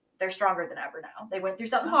they're stronger than ever now. They went through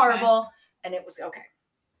something horrible and it was okay.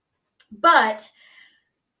 But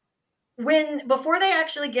Before they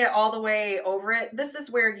actually get all the way over it, this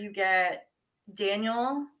is where you get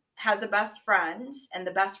Daniel has a best friend, and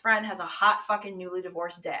the best friend has a hot fucking newly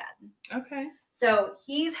divorced dad. Okay. So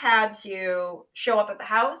he's had to show up at the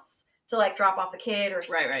house to like drop off the kid or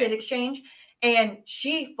kid exchange. And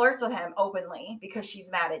she flirts with him openly because she's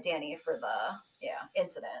mad at Danny for the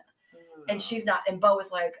incident. And she's not, and Bo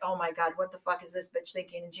is like, oh my God, what the fuck is this bitch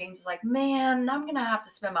thinking? And James is like, man, I'm going to have to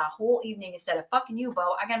spend my whole evening instead of fucking you,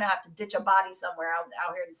 Bo. I'm going to have to ditch a body somewhere out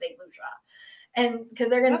here in St. Lucia. And because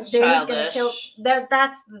Danny's going to kill,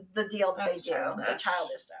 that's the deal that they do, the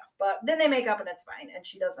childish stuff. But then they make up and it's fine. And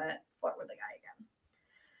she doesn't flirt with the guy again.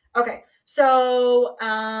 Okay. So,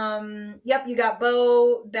 yep, you got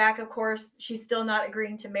Bo back. Of course, she's still not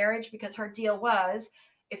agreeing to marriage because her deal was,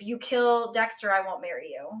 if you kill Dexter, I won't marry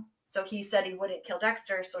you. So he said he wouldn't kill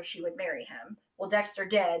Dexter, so she would marry him. Well, Dexter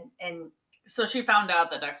did, and so she found out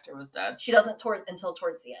that Dexter was dead. She doesn't until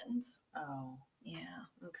towards the end. Oh, yeah.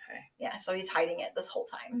 Okay. Yeah, so he's hiding it this whole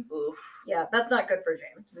time. Oof. Yeah, that's not good for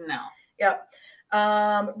James. No. Yep.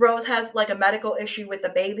 Rose has like a medical issue with the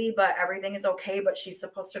baby, but everything is okay, but she's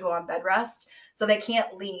supposed to go on bed rest. So they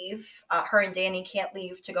can't leave. Her and Danny can't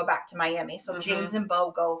leave to go back to Miami. So James and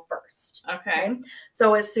Bo go first. Okay.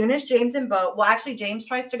 So as soon as James and Bo, well, actually James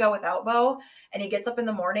tries to go without Bo, and he gets up in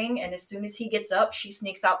the morning, and as soon as he gets up, she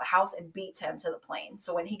sneaks out the house and beats him to the plane.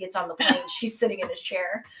 So when he gets on the plane, she's sitting in his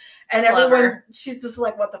chair, and everyone, she's just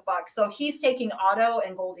like, what the fuck? So he's taking Otto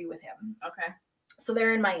and Goldie with him. Okay. So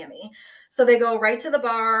they're in Miami. So they go right to the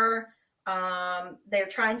bar. They're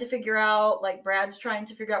trying to figure out, like Brad's trying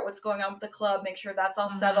to figure out what's going on with the club, make sure that's all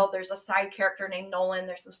settled. There's a side character named Nolan.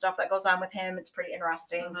 There's some stuff that goes on with him. It's pretty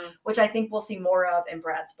interesting, which I think we'll see more of in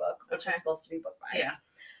Brad's book, which is supposed to be book 5.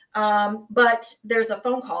 Yeah. But there's a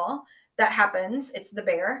phone call that happens. It's the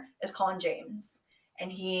bear is calling James,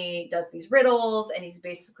 and he does these riddles, and he's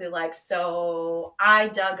basically like, so I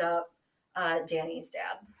dug up Danny's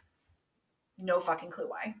dad. No fucking clue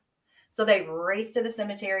why. So they race to the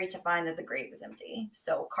cemetery to find that the grave is empty.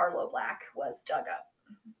 So Carlo Black was dug up.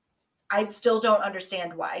 I still don't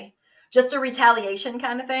understand why. Just a retaliation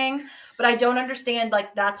kind of thing. But I don't understand,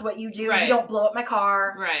 like, that's what you do. Right. You don't blow up my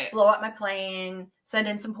car. Right. Blow up my plane. Send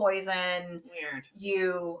in some poison. Weird.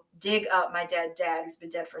 You dig up my dead dad who's been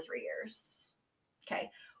dead for 3 years.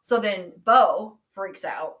 Okay. So then Bo freaks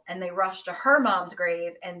out, and they rush to her mom's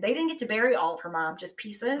grave, and they didn't get to bury all of her mom, just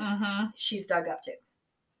pieces. She's dug up too.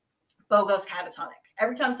 Bo goes catatonic.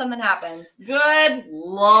 Every time something happens. Good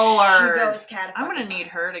Lord. She goes catatonic. I'm going to need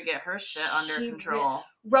her to get her shit under control.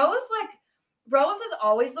 Rose is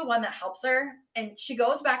always the one that helps her, and she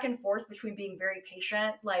goes back and forth between being very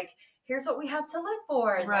patient, like, here's what we have to live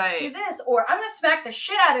for. Let's do this. Or I'm going to smack the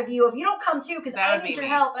shit out of you if you don't come too, because I need your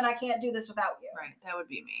help and I can't do this without you. Right. That would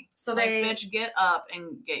be me. So bitch, get up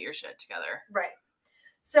and get your shit together. Right.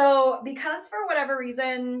 So because for whatever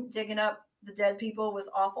reason, digging up the dead people was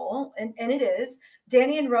awful, and it is,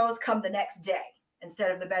 Danny and Rose come the next day instead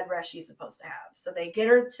of the bed rest she's supposed to have. So they get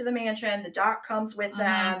her to the mansion. The doc comes with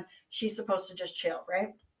them. She's supposed to just chill, right?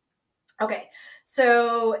 Okay,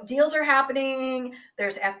 so deals are happening.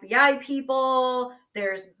 There's FBI people.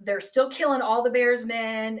 They're still killing all the Bears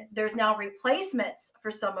men. There's now replacements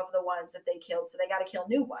for some of the ones that they killed, so they got to kill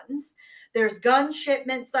new ones. There's gun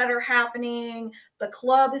shipments that are happening. The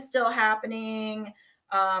club is still happening.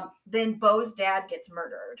 Then Bo's dad gets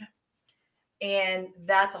murdered, and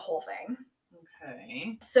that's a whole thing.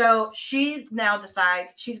 Okay. So she now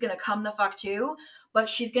decides she's going to come the fuck too, but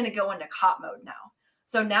she's going to go into cop mode now.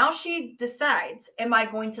 So now she decides, am I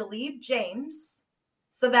going to leave James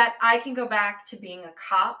so that I can go back to being a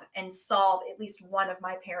cop and solve at least one of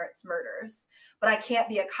my parents' murders? But I can't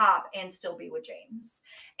be a cop and still be with James.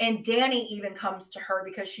 And Danny even comes to her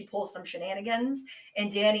because she pulls some shenanigans.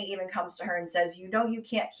 And Danny even comes to her and says, you know, you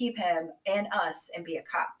can't keep him and us and be a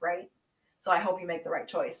cop, right? So I hope you make the right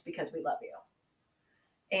choice because we love you.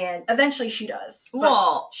 And eventually she does.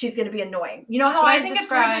 Well, she's going to be annoying. You know how I think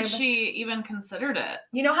describe, it's weird that she even considered it.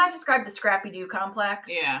 You know how I described the Scrappy-Doo complex?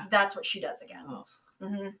 Yeah. That's what she does again.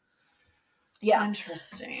 Oh. Yeah.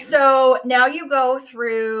 Interesting. So now you go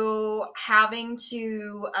through having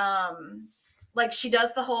to, like, she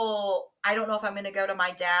does the whole, I don't know if I'm going to go to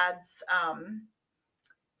my dad's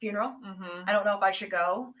funeral. I don't know if I should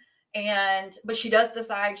go. But she does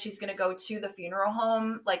decide she's going to go to the funeral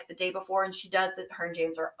home like the day before, and she does that. Her and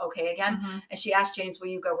James are okay again. And she asked James, will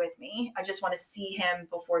you go with me? I just want to see him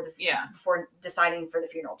before before deciding for the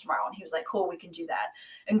funeral tomorrow. And he was like, cool, we can do that.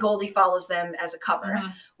 And Goldie follows them as a cover.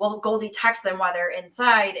 Well, Goldie texts them while they're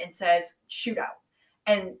inside and says, shootout.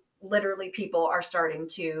 And literally people are starting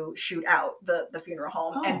to shoot out the funeral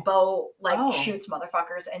home, Oh. and Bo like Oh. shoots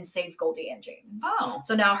motherfuckers and saves Goldie and James. Oh.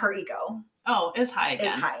 So now her ego is high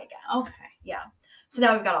again. Okay. Yeah. So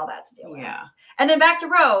now we've got all that to deal with. Yeah. And then back to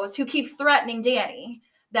Rose, who keeps threatening Danny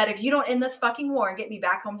that if you don't end this fucking war and get me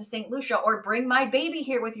back home to St. Lucia or bring my baby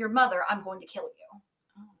here with your mother, I'm going to kill you.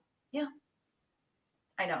 Oh. Yeah.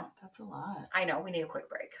 I know. That's a lot. I know. We need a quick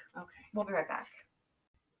break. Okay. We'll be right back.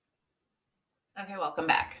 Okay, welcome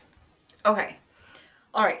back. Okay.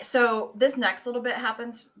 All right. So this next little bit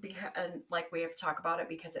happens and like we have to talk about it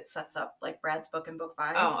because it sets up like Brad's book in book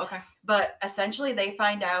 5. Oh, okay. But essentially they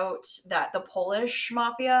find out that the Polish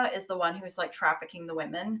mafia is the one who's like trafficking the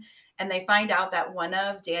women. And they find out that one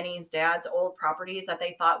of Danny's dad's old properties that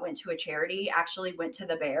they thought went to a charity actually went to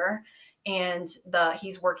the bear. And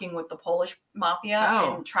he's working with the Polish mafia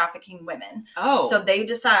and trafficking women. Oh. So they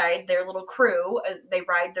decide, their little crew, they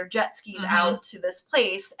ride their jet skis out to this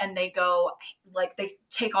place and they go, like, they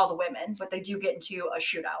take all the women, but they do get into a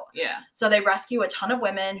shootout. Yeah. So they rescue a ton of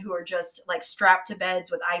women who are just like strapped to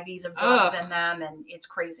beds with IVs of drugs in them, and it's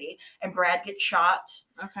crazy. And Brad gets shot.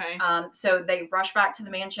 Okay. So they rush back to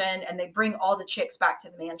the mansion and they bring all the chicks back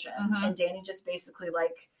to the mansion. And Danny just basically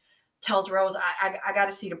like tells Rose, I got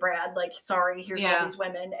to see to Brad. Like, sorry, here's all these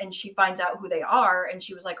women. And she finds out who they are. And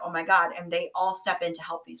she was like, oh my God. And they all step in to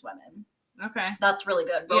help these women. Okay. That's really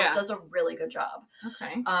good. Rose does a really good job.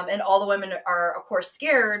 Okay. And all the women are, of course,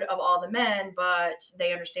 scared of all the men, but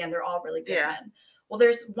they understand they're all really good men. Well,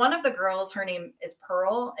 there's one of the girls, her name is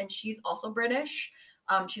Pearl, and she's also British.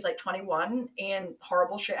 She's like 21 and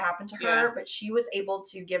horrible shit happened to her, but she was able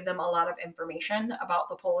to give them a lot of information about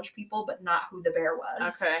the Polish people, but not who the bear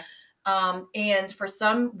was. Okay. And for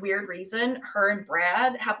some weird reason, her and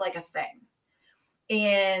Brad have like a thing,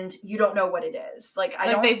 and you don't know what it is. Like,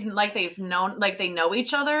 they know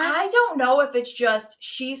each other. I don't know if it's just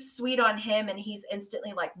she's sweet on him and he's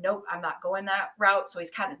instantly like, nope, I'm not going that route. So he's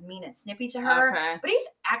kind of mean and snippy to her, but he's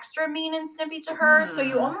extra mean and snippy to her. So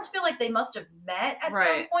you almost feel like they must have met at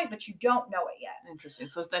some point, but you don't know it yet. Interesting.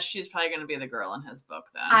 So she's probably going to be the girl in his book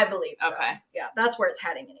then. I believe so. Okay. Yeah, that's where it's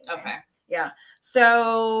heading anyway. Okay. Yeah.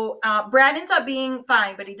 So Brad ends up being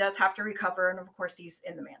fine, but he does have to recover. And of course he's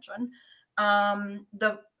in the mansion.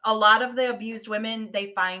 A lot of the abused women,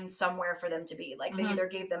 they find somewhere for them to be. Like they either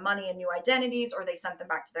gave them money and new identities, or they sent them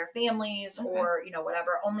back to their families, or,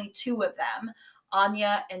 whatever. Only 2 of them,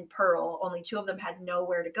 Anya and Pearl, only 2 of them had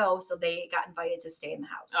nowhere to go. So they got invited to stay in the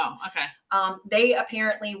house. Oh, okay. They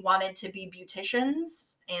apparently wanted to be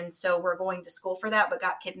beauticians. And so we're going to school for that, but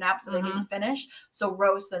got kidnapped. So they didn't finish. So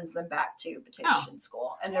Rose sends them back to beautician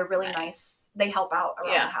school, and they're really nice. They help out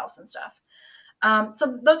around the house and stuff.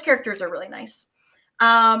 So those characters are really nice.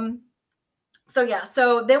 So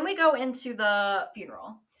then we go into the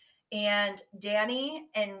funeral, and Danny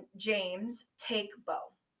and James take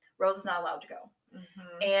Bo. Rose is not allowed to go.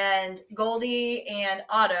 And Goldie and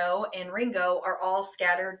Otto and Ringo are all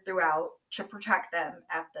scattered throughout to protect them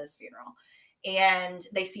at this funeral. And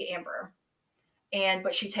they see Amber,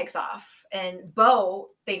 but she takes off, and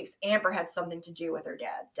Bo thinks Amber had something to do with her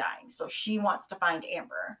dad dying. So she wants to find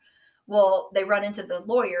Amber. Well, they run into the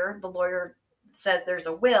lawyer. The lawyer says there's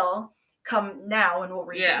a will. Come now and we'll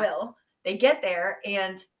read the will. They get there,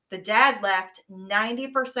 and the dad left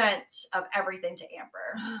 90% of everything to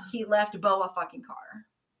Amber. He left Bo a fucking car.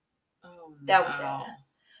 Oh, that was it.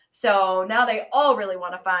 So now they all really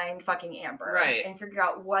want to find fucking Amber and figure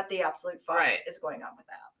out what the absolute fuck is going on with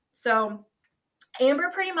that. So Amber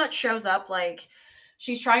pretty much shows up, like,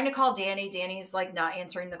 she's trying to call Danny. Danny's like not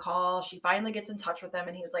answering the call. She finally gets in touch with him,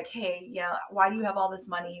 and he was like, hey, yeah, why do you have all this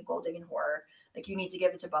money, you gold digging whore? Like, you need to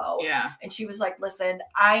give it to Bo. Yeah. And she was like, listen,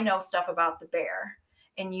 I know stuff about the bear,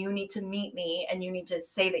 and you need to meet me, and you need to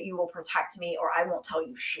say that you will protect me, or I won't tell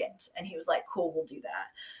you shit. And he was like, cool, we'll do that.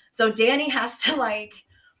 So Danny has to make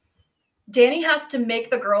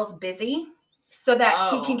the girls busy so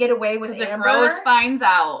that he can get away with Amber. Because if Rose finds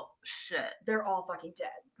out, shit, they're all fucking dead.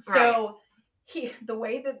 So the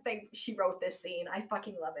way that she wrote this scene, I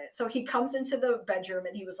fucking love it. So he comes into the bedroom,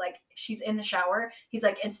 and he was like, she's in the shower. He's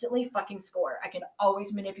like, instantly fucking score. I can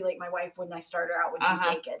always manipulate my wife when I start her out when she's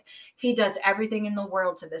naked. He does everything in the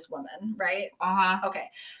world to this woman, right? Okay.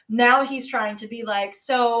 Now he's trying to be like,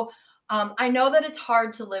 so I know that it's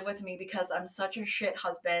hard to live with me because I'm such a shit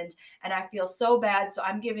husband, and I feel so bad. So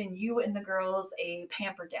I'm giving you and the girls a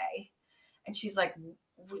pamper day. And she's like,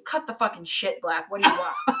 cut the fucking shit, Black. What do you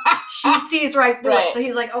want? She sees right through it. So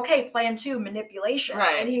he's like, okay, plan 2, manipulation.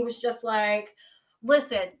 And he was just like,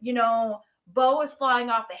 listen, Bo is flying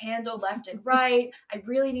off the handle left and right. I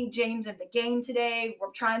really need James in the game today.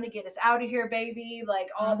 We're trying to get us out of here, baby. Like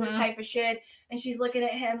all this type of shit. And she's looking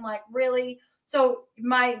at him like, really? So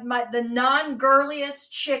the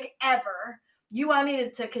non-girliest chick ever, you want me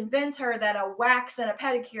to convince her that a wax and a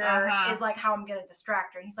pedicure is like how I'm going to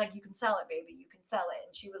distract her. And he's like, you can sell it, baby. You can sell it.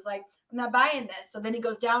 And she was like, I'm not buying this. So then he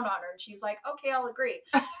goes down on her and she's like, okay, I'll agree.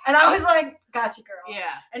 And I was like, gotcha, girl.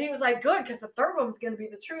 Yeah. And he was like, good, because the third one was going to be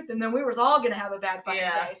the truth. And then we was all going to have a bad fucking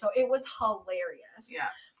day. So it was hilarious. Yeah,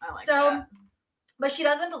 I like that. But she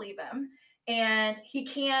doesn't believe him. And he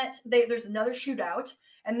can't, there's another shootout.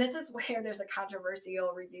 And this is where there's a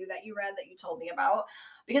controversial review that you read that you told me about.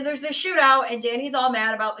 Because there's this shootout and Danny's all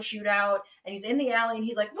mad about the shootout. And he's in the alley and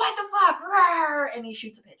he's like, what the fuck? Rawr! And he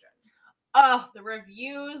shoots a pigeon. Oh, the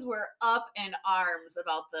reviews were up in arms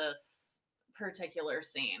about this particular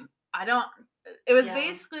scene. It was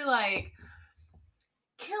basically like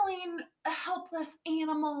killing helpless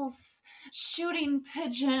animals, shooting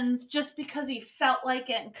pigeons just because he felt like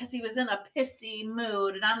it and because he was in a pissy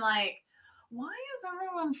mood. And I'm like, why is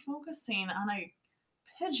everyone focusing on a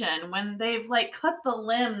pigeon when they've like cut the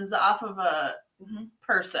limbs off of a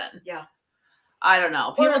person? Yeah. I don't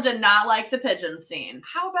know. People did not like the pigeon scene.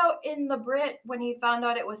 How about in the Brit when he found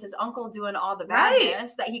out it was his uncle doing all the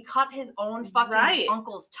badness, that he cut his own fucking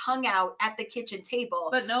uncle's tongue out at the kitchen table?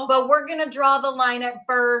 But no. But we're going to draw the line at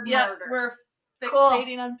bird murder. We're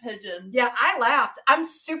fixating on pigeons. Yeah, I laughed. I'm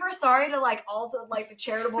super sorry to like all the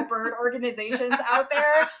charitable bird organizations out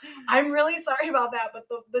there. I'm really sorry about that. But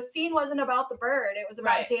the scene wasn't about the bird. It was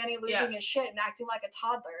about Danny losing his shit and acting like a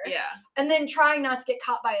toddler. Yeah. And then trying not to get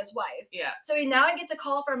caught by his wife. Yeah. So he gets a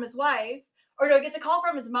call from his wife. Or no, he gets a call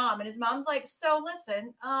from his mom. And his mom's like, so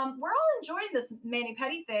listen, we're all enjoying this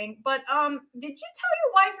mani-pedi thing. But did you tell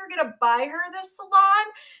your wife you're going to buy her this salon?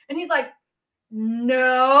 And he's like,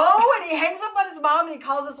 no. And he hangs up on his mom and he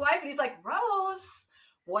calls his wife and he's like, Rose,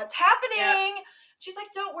 what's happening? Yep. She's like,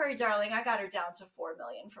 don't worry, darling. I got her down to 4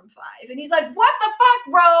 million from 5. And he's like, what the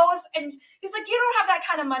fuck, Rose? And he's like, you don't have that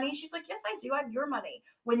kind of money. She's like, yes, I do. I have your money.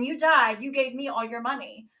 When you died, you gave me all your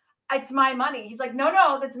money. It's my money. He's like,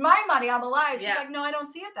 no, that's my money. I'm alive. She's like, no, I don't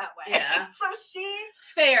see it that way. Yeah. So she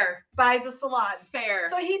buys a salon. Fair.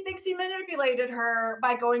 So he thinks he manipulated her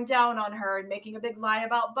by going down on her and making a big lie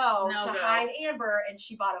about Bo to hide Amber, and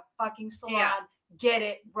she bought a fucking salon. Yeah. Get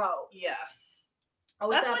it, Rose. Yes. Oh,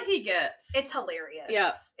 that's what he gets. It's hilarious.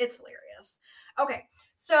 Yeah. It's hilarious. Okay.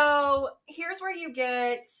 So here's where you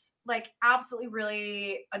get like absolutely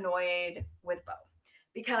really annoyed with Bo.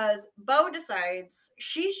 Because Bo decides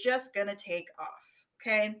she's just going to take off.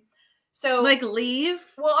 Okay. So like leave?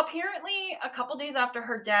 Well, apparently a couple days after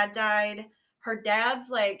her dad died, her dad's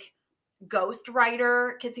like ghost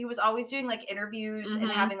writer, because he was always doing like interviews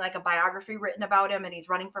and having like a biography written about him, and he's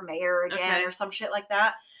running for mayor again or some shit like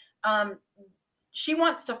that. She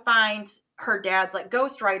wants to find her dad's like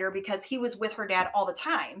ghost writer because he was with her dad all the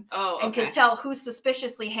time. Oh, okay. And could tell who's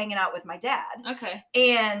suspiciously hanging out with my dad. Okay.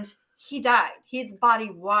 And he died. His body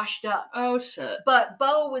washed up. Oh, shit. But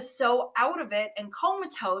Bo was so out of it and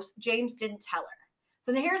comatose, James didn't tell her.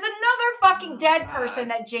 So then here's another fucking dead person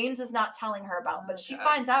that James is not telling her about. But she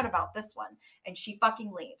finds out about this one, and she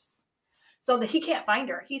fucking leaves. So that he can't find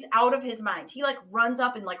her. He's out of his mind. He like runs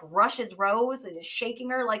up and like rushes Rose and is shaking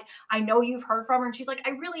her. Like, I know you've heard from her. And she's like, I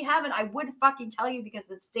really haven't. I would fucking tell you because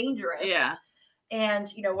it's dangerous. Yeah.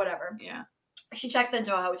 And, whatever. Yeah. She checks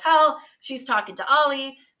into a hotel. She's talking to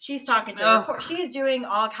Ollie. She's talking to her. She's doing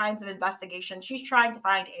all kinds of investigation. She's trying to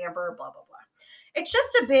find Amber, blah, blah, blah. It's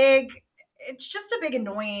just a big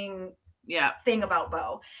annoying thing about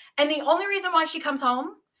Bo. And the only reason why she comes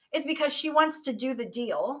home is because she wants to do the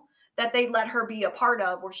deal that they let her be a part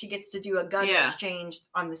of, where she gets to do a gun exchange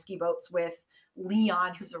on the ski boats with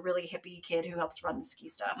Leon, who's a really hippie kid who helps run the ski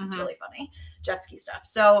stuff. It's really funny. Jet ski stuff.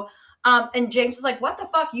 So, and James is like, what the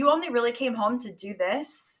fuck? You only really came home to do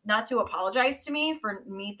this, not to apologize to me for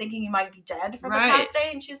me thinking you might be dead from the past day.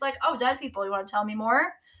 And she's like, oh, dead people. You want to tell me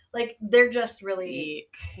more? Like, they're just really,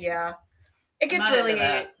 it gets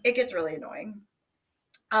really annoying.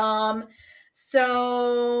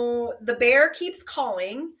 So the bear keeps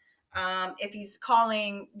calling. If he's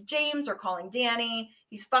calling James or calling Danny,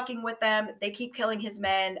 he's fucking with them. They keep killing his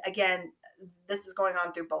men. Again, this is going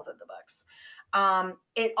on through both of the books.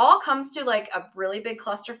 It all comes to like a really big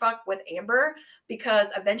clusterfuck with Amber,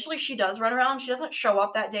 because eventually she does run around. She doesn't show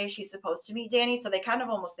up that day she's supposed to meet Danny, so they kind of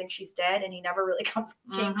almost think she's dead, and he never really comes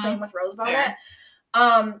clean with Rose about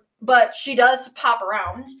it. But she does pop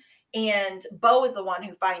around, and Bo is the one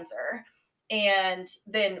who finds her, and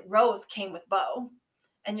then Rose came with Bo.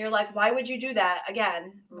 And you're like, why would you do that?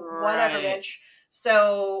 Again, whatever, bitch.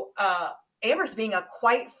 So Amber's being a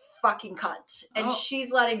quite fucking cunt. And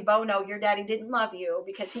she's letting Bo know your daddy didn't love you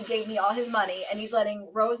because he gave me all his money. And he's letting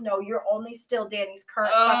Rose know you're only still Danny's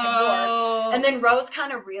current fucking whore. And then Rose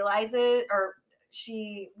kind of realizes, or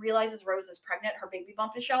she realizes Rose is pregnant. Her baby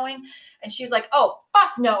bump is showing. And she's like, oh,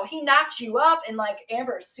 fuck no. He knocked you up. And like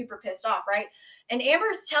Amber is super pissed off, right? And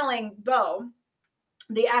Amber's telling Bo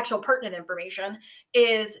the actual pertinent information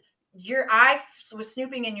is I was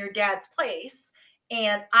snooping in your dad's place.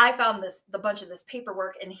 And I found the bunch of this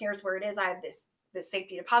paperwork, and here's where it is. I have this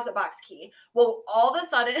safety deposit box key. Well, all of a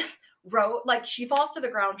sudden, Rose, like, she falls to the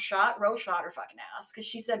ground, Rose shot her fucking ass because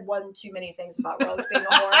she said one too many things about Rose being a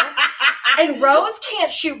whore. And Rose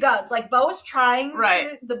can't shoot guns. Like, Bo's trying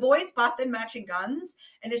to, the boys bought them matching guns,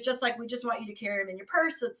 and it's just like, we just want you to carry them in your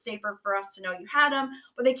purse. So it's safer for us to know you had them.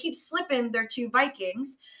 But they keep slipping their 2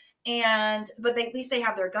 Vikings. But at least they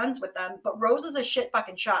have their guns with them. But Rose is a shit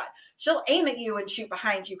fucking shot. She'll aim at you and shoot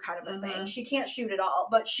behind you kind of a thing. She can't shoot at all.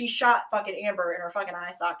 But she shot fucking Amber in her fucking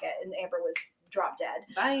eye socket, and Amber was drop dead.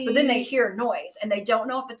 Bye. But then they hear noise, and they don't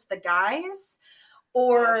know if it's the guys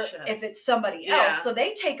or if it's somebody else. So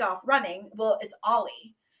they take off running. Well, it's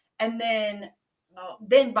Ollie. And then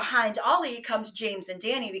behind Ollie comes James and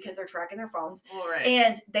Danny because they're tracking their phones.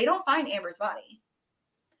 And they don't find Amber's body.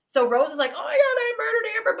 So Rose is like, oh my God, I murdered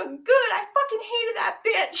Amber, but good. I fucking hated that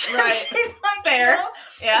bitch. Right. She's like, fair. You know?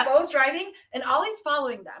 Yeah. Bo's driving, and Ollie's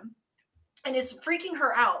following them and is freaking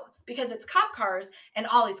her out because it's cop cars, and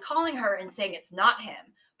Ollie's calling her and saying it's not him.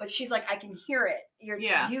 But she's like, I can hear it.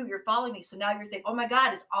 You're following me. So now you're thinking, oh my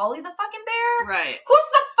God, is Ollie the fucking bear? Right. Who's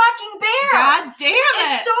the fucking bear? God damn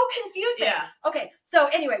it. It's so confusing. Yeah. Okay. So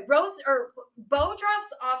anyway, Bo drops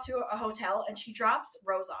off to a hotel, and she drops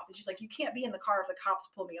Rose off. And she's like, you can't be in the car if the cops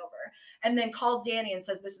pull me over. And then calls Danny and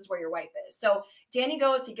says, this is where your wife is. So Danny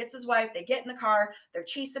goes, he gets his wife. They get in the car. They're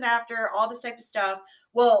chasing after all this type of stuff.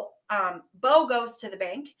 Well, Bo goes to the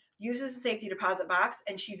bank, uses the safety deposit box,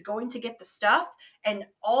 and she's going to get the stuff. And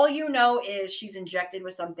all you know is she's injected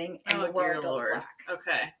with something, and the world goes black.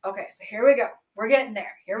 Okay, so here we go. We're getting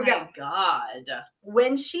there. Here we go. My God.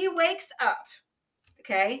 When she wakes up,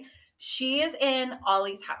 okay, she is in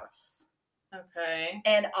Ollie's house. Okay.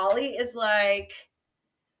 And Ollie is like,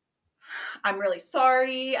 I'm really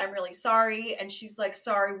sorry. I'm really sorry. And she's like,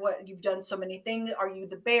 sorry, what? You've done so many things. Are you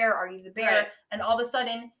the bear? Are you the bear? Right. And all of a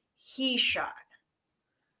sudden, he shot.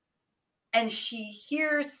 And she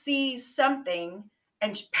sees something,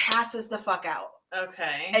 and she passes the fuck out.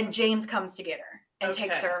 Okay. And James comes to get her and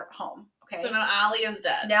takes her home. Okay. So now Ollie is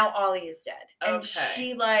dead. Now Ollie is dead. And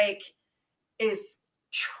she is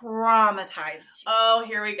traumatized. Oh,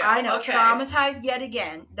 here we go. I know. Traumatized yet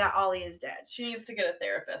again that Ollie is dead. She needs to get a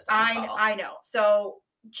therapist. I know. So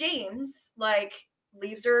James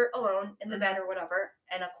leaves her alone in the bed or whatever.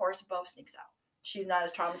 And of course, Bo sneaks out. She's not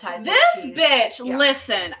as traumatized. This bitch,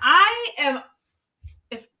 listen,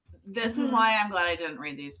 this is why I'm glad I didn't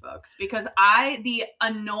read these books, because the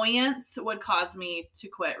annoyance would cause me to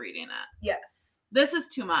quit reading it. Yes. This is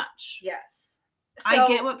too much. Yes. So, I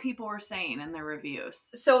get what people were saying in their reviews.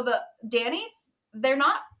 So Danny, they're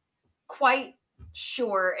not quite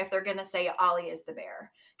sure if they're going to say Ollie is the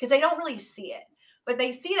bear, because they don't really see it, but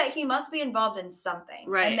they see that he must be involved in something.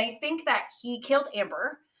 Right. And they think that he killed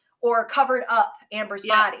Amber or covered up Amber's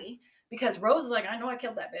body, because Rose is like, I know I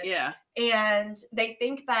killed that bitch. Yeah. And they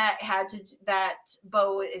think that that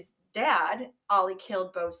Bo is dad. Ollie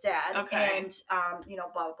killed Bo's dad. Okay. And, blah,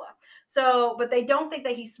 blah, blah. So, but they don't think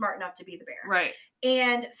that he's smart enough to be the bear. Right.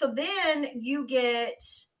 And so then you get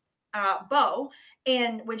Bo,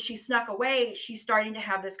 and when she snuck away, she's starting to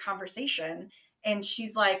have this conversation, and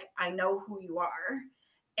she's like, I know who you are.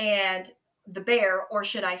 And the bear, or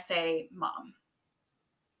should I say mom?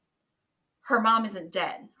 Her mom isn't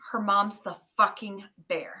dead. Her mom's the fucking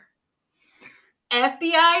bear.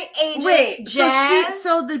 FBI agent. Wait, Jazz.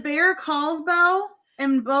 so the bear calls Bo,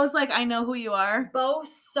 and Bo's like, I know who you are. Bo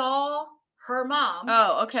saw her mom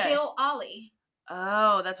kill Ollie.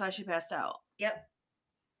 Oh, that's why she passed out. Yep.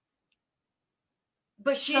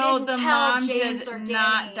 But she didn't tell James or Danny. Did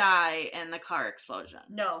not die in the car explosion.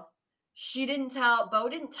 No. Bo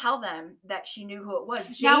didn't tell them that she knew who it was.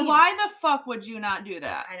 James, now, why the fuck would you not do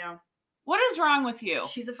that? I know. What is wrong with you?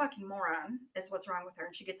 She's a fucking moron, is what's wrong with her,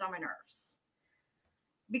 and she gets on my nerves.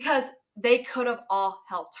 Because they could have all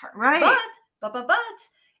helped her. Right. But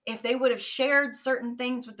if they would have shared certain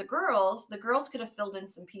things with the girls could have filled in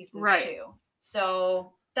some pieces too.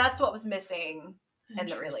 So that's what was missing in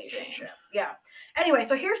the relationship. Yeah. Anyway,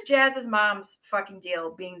 so here's Jazz's mom's fucking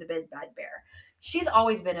deal being the big bad bear. She's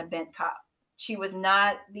always been a bent cop. She was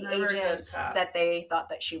not the agent that they thought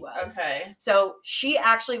that she was. Okay. So she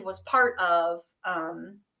actually was part of,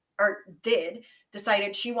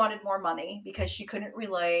 decided she wanted more money because she couldn't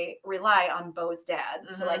rely on Beau's dad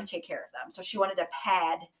to like take care of them. So she wanted to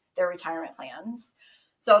pad their retirement plans.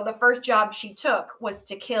 So the first job she took was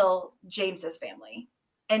to kill James's family,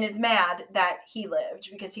 and is mad that he lived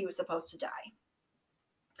because he was supposed to die.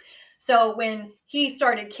 So when he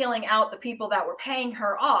started killing out the people that were paying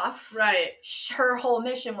her off, right, her whole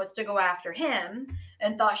mission was to go after him,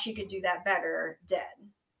 and thought she could do that better dead.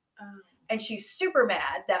 And she's super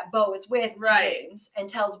mad that Beau is with James, and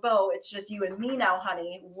tells Beau, it's just you and me now,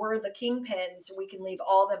 honey. We're the kingpins. We can leave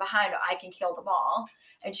all of them behind. I can kill them all.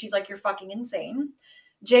 And she's like, you're fucking insane.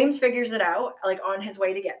 James figures it out, like on his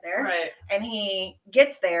way to get there. Right. And he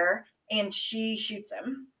gets there, and she shoots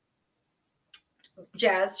him.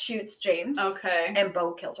 Jazz shoots James. Okay. And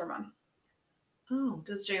Beau kills her mom. Oh,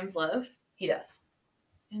 does James live? He does.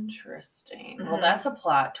 Interesting. Well, that's a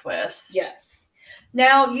plot twist. Yes.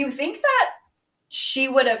 Now, you think that she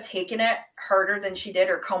would have taken it harder than she did,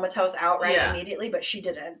 or comatose outright immediately, but she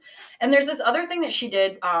didn't. And there's this other thing that she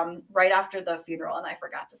did right after the funeral, and I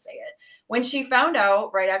forgot to say it. When she found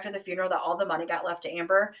out right after the funeral that all the money got left to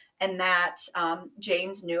Amber, and that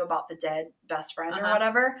James knew about the dead best friend or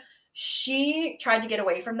whatever, she tried to get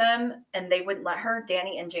away from them, and they wouldn't let her,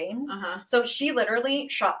 Danny and James. So she literally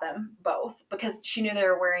shot them both because she knew they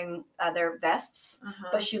were wearing their vests,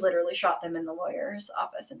 but she literally shot them in the lawyer's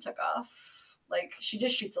office and took off. Like, she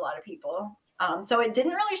just shoots a lot of people. So it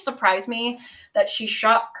didn't really surprise me that she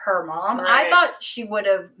shot her mom. Right. I thought she would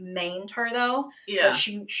have maimed her, though. Yeah. But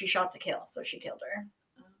she shot to kill, so she killed her.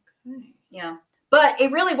 Okay. Yeah. But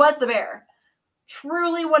it really was the bear.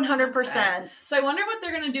 Truly 100%. Okay. So I wonder what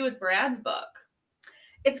they're going to do with Brad's book.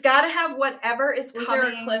 It's got to have whatever is coming. Was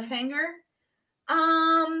there a cliffhanger?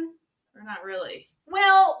 Or not really?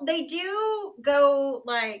 Well, they do go,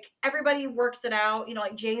 like, everybody works it out. You know,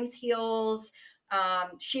 like, James heals.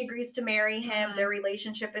 She agrees to marry him. Their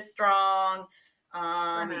relationship is strong. For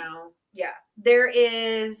now. Yeah. There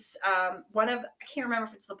is I can't remember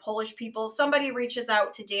if it's the Polish people. Somebody reaches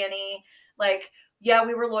out to Danny, like, yeah,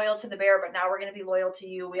 we were loyal to the bear, but now we're going to be loyal to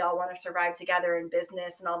you. We all want to survive together in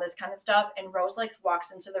business and all this kind of stuff. And Rose, like,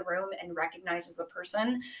 walks into the room and recognizes the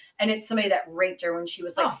person. And it's somebody that raped her when she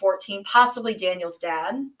was, like, 14, possibly Daniel's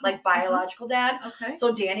dad, like, biological dad. Okay.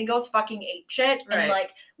 So Danny goes fucking apeshit and,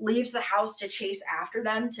 like, leaves the house to chase after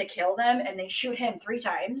them to kill them. And they shoot him 3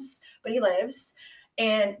 times, but he lives.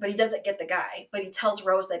 But he doesn't get the guy. But he tells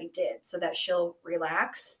Rose that he did so that she'll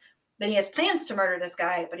relax. Then he has plans to murder this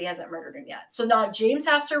guy, but he hasn't murdered him yet. So now James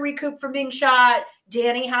has to recoup from being shot.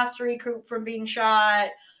 Danny has to recoup from being shot.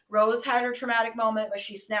 Rose had her traumatic moment, but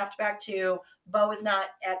she snapped back too. Beau is not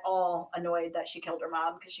at all annoyed that she killed her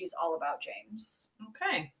mom because she's all about James.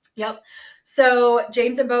 Okay. Yep. So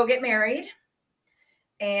James and Beau get married.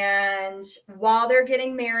 And while they're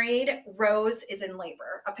getting married, Rose is in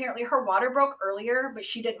labor. Apparently her water broke earlier, but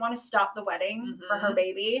she didn't want to stop the wedding for her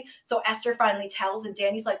baby. So Esther finally tells, and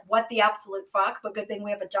Danny's like, what the absolute fuck? But good thing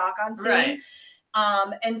we have a doc on soon. Right.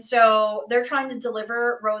 And so they're trying to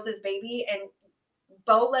deliver Rose's baby, and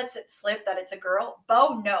Beau lets it slip that it's a girl.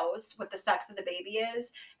 Beau knows what the sex of the baby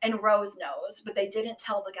is, and Rose knows, but they didn't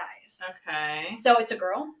tell the guys. Okay. So it's a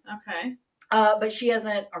girl. Okay. But she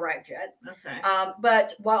hasn't arrived yet. Okay.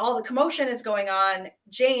 But while all the commotion is going on,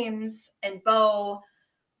 James and Beau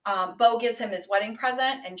gives him his wedding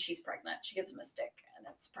present, and she's pregnant. She gives him a stick, and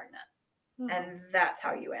it's pregnant. And that's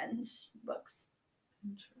how you end books.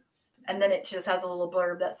 Interesting. And then it just has a little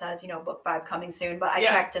blurb that says, book 5 coming soon. But I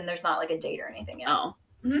checked, and there's not like a date or anything yet. Oh.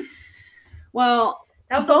 Mm-hmm. Well,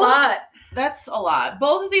 that was a lot. That's a lot.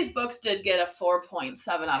 Both of these books did get a 4.7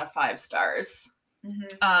 out of 5 stars.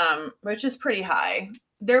 Mm-hmm. Which is pretty high.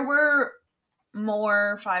 There were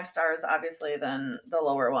more 5 stars, obviously, than the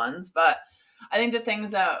lower ones, but I think the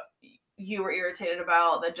things that you were irritated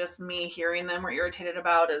about, that just me hearing them were irritated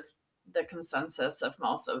about, is the consensus of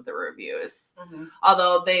most of the reviews. Mm-hmm.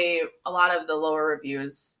 Although a lot of the lower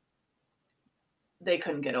reviews, they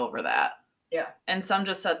couldn't get over that. Yeah. And some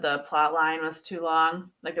just said the plot line was too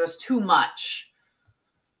long, like there was too much,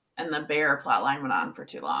 and the bear plot line went on for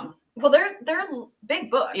too long. Well, they're big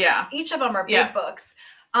books. Yeah. Each of them are big books.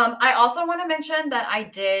 I also want to mention that I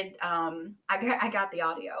did, I got the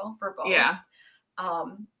audio for both. Yeah.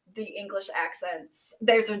 The English accents.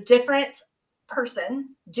 There's a different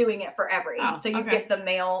person doing it for every. So you get the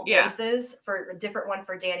male voices for a different one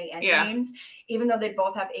for Danny and James. Even though they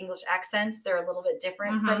both have English accents, they're a little bit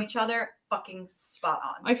different from each other. Fucking spot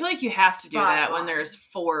on. I feel like you have to do that when there's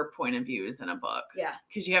 4 point of views in a book. Yeah.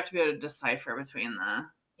 Because you have to be able to decipher between the...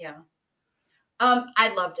 Yeah.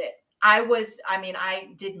 I loved it. I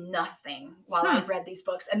did nothing while I read these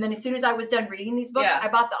books. And then as soon as I was done reading these books, I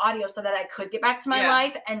bought the audio so that I could get back to my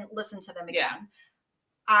life and listen to them again. Yeah.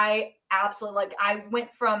 I absolutely, I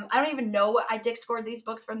went from, I don't even know what I dick scored these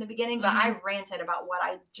books from the beginning, but I ranted about what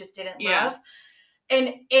I just didn't love.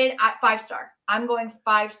 And 5-star. I'm going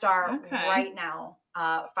 5-star right now.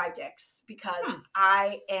 5 dicks, because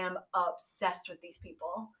I am obsessed with these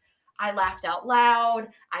people. I laughed out loud.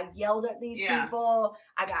 I yelled at these people.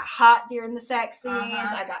 I got hot during the sex scenes.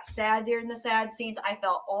 I got sad during the sad scenes. I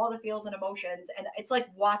felt all the feels and emotions. And it's like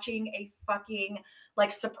watching a fucking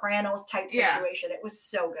like Sopranos type situation. It was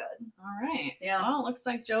so good. All right. Yeah. Well, it looks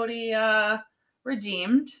like Jodi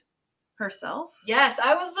redeemed herself. Yes,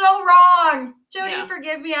 I was so wrong. Jodi,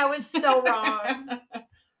 forgive me. I was so wrong.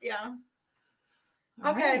 Yeah.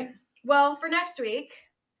 All okay. Right. Well, for next week,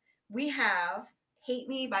 we have Hate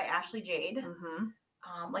Me by Ashley Jade.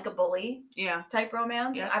 Like a bully type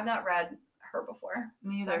romance. Yeah. I've not read her before.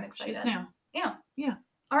 Me either. So I'm excited. She's new. Yeah. Yeah.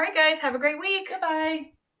 All right, guys. Have a great week.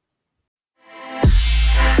 Goodbye.